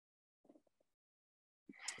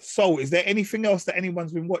 So, is there anything else that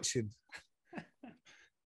anyone's been watching?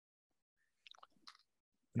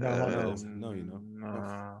 No.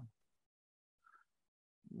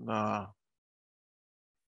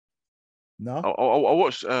 No. I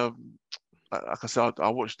watched. Like I said, I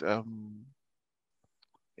watched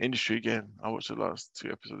Industry again. I watched the last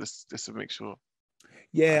 2 episodes just to make sure.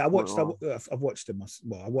 Yeah, I've watched them.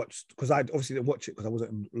 Well, I watched because I obviously didn't watch it because I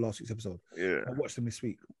wasn't in last week's episode. Yeah, I watched them this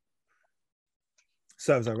week.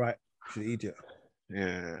 Serves her right. She's an idiot.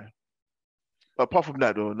 Yeah. But apart from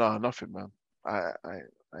that, though, nothing, man. I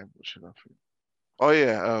ain't watching nothing. Oh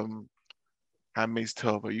yeah, Handmaid's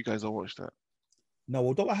Tale, but you guys don't watch that. No,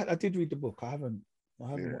 although I did read the book, I haven't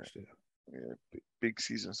watched it. Yeah, big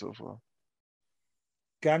season so far.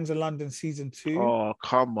 Gangs of London season 2. Oh,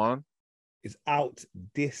 come on! Is out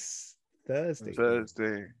this Thursday.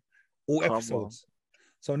 All come episodes.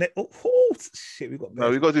 On. So shit, we got.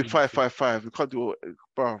 No, we got to do 555. We can't do,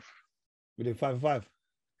 bruv. We did 555.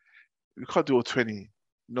 We can't do all 20.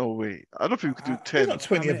 No way. I don't think we could do 10. Not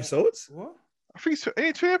 20 episodes. What? I think it's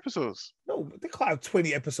 20 episodes. No, they can't have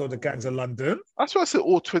 20 episodes of Gangs of London. That's why I said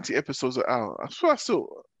all 20 episodes are out. That's why I saw.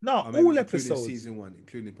 No, all episodes.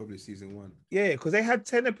 Including probably season 1. Yeah, because they had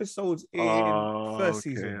 10 episodes in first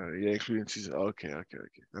season. Yeah, including season. Okay.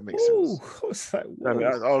 That makes sense. I was like,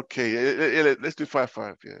 okay, yeah, let's do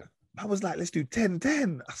 5-5. Yeah. I was like, let's do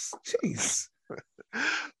 10-10. Jeez.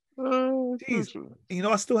 Jeez.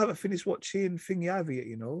 I still haven't finished watching Thingy Ivy yet,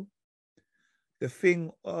 the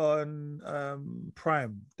thing on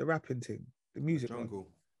Prime, the rapping thing, the music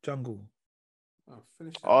Jungle. Oh,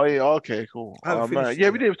 finished it. Oh yeah, okay, cool. Man. Yeah,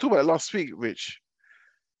 we didn't talk about it last week, Rich.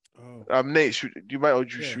 Oh. Nate, should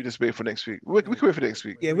we just wait for next week? We can wait for next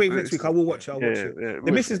week. Yeah, wait for next week. I will watch it. I'll watch it. Yeah,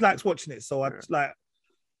 the missus likes watching it, so I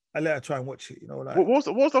let her try and watch it. What was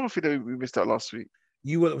the other thing that we missed out last week?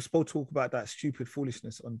 You were supposed to talk about that stupid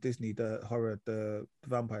foolishness on Disney, the horror, the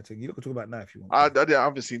vampire thing. You can talk about it now if you want. I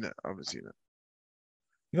haven't seen it.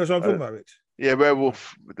 You know what I'm talking about, Rich? Yeah,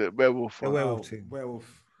 werewolf. The werewolf. The werewolf team.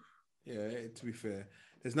 Werewolf. Yeah, to be fair,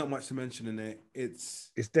 there's not much to mention in it.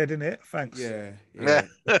 It's dead, in it. Thanks. Yeah.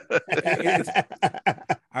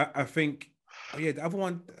 I think. Oh yeah, the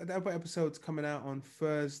other episode's coming out on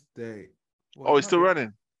Thursday. Well, it's still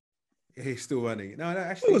running. Yeah, he's still running. No,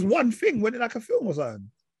 actually, it was one thing. When it like a film was on?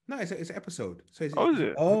 No, it's an episode. So is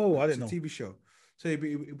it? Oh, I didn't know. It's a TV show. So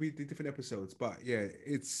it'll be the different episodes. But yeah,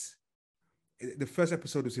 the first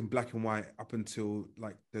episode was in black and white up until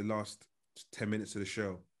like the last 10 minutes of the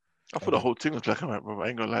show. I thought the whole thing was black and white, bro. I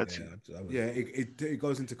ain't gonna lie to you. Yeah, it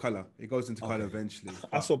goes into color. It goes into color eventually.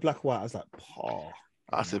 I saw black and white. I was like, "Paw."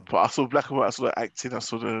 I saw black and white. I saw the acting. I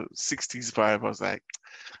saw the '60s vibe. I was like,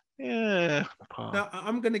 yeah. Now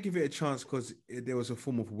I'm gonna give it a chance because there was a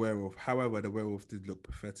form of werewolf. However, the werewolf did look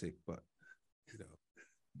pathetic, but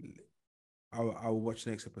I'll watch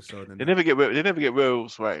the next episode. And they never get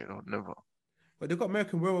werewolves right. No, never. But they got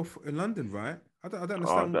American Werewolf in London, right? I don't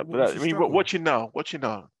understand. Watching now,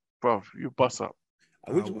 bro. You bust up.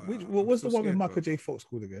 What was the one with Michael J. Fox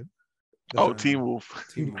called again? Teen Wolf.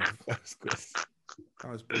 Teen Wolf. That's good. That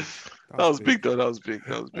was big. That was big, though.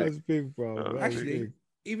 That was big, bro. Actually,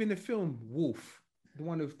 even the film Wolf, the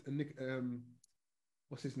one with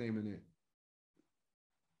what's his name in it?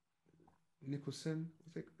 Nicholson.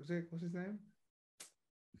 What's his name?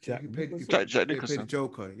 Jack Nicholson. He played the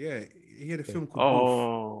Joker. Yeah, he had a film called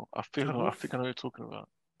Wolf. I think I know what you're talking about.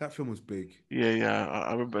 That film was big. Yeah,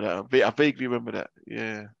 I remember that. I vaguely remember that.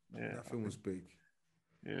 Yeah. That film was big.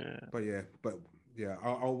 Yeah. But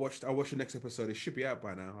I'll watch the next episode. It should be out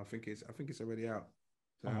by now. I think it's already out.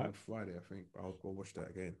 On Friday, I think. I'll watch that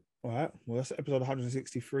again. All right. Well, that's episode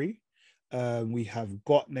 163. We have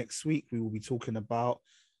got next week. We will be talking about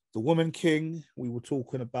The Woman King. We were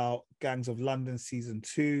talking about Gangs of London season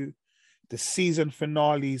 2, the season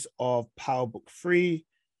finales of Power Book 3,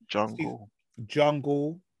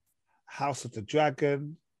 Jungle, House of the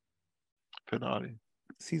Dragon, finale.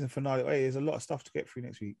 Season finale. Hey, there's a lot of stuff to get through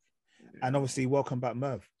next week. And obviously, welcome back,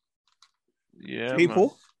 Merv. Yeah, people.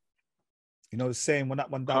 Man. You know the saying, when that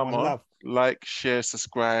one down, one love. Like, share,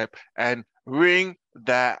 subscribe, and ring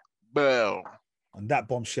that bell. On that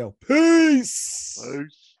bombshell. Peace.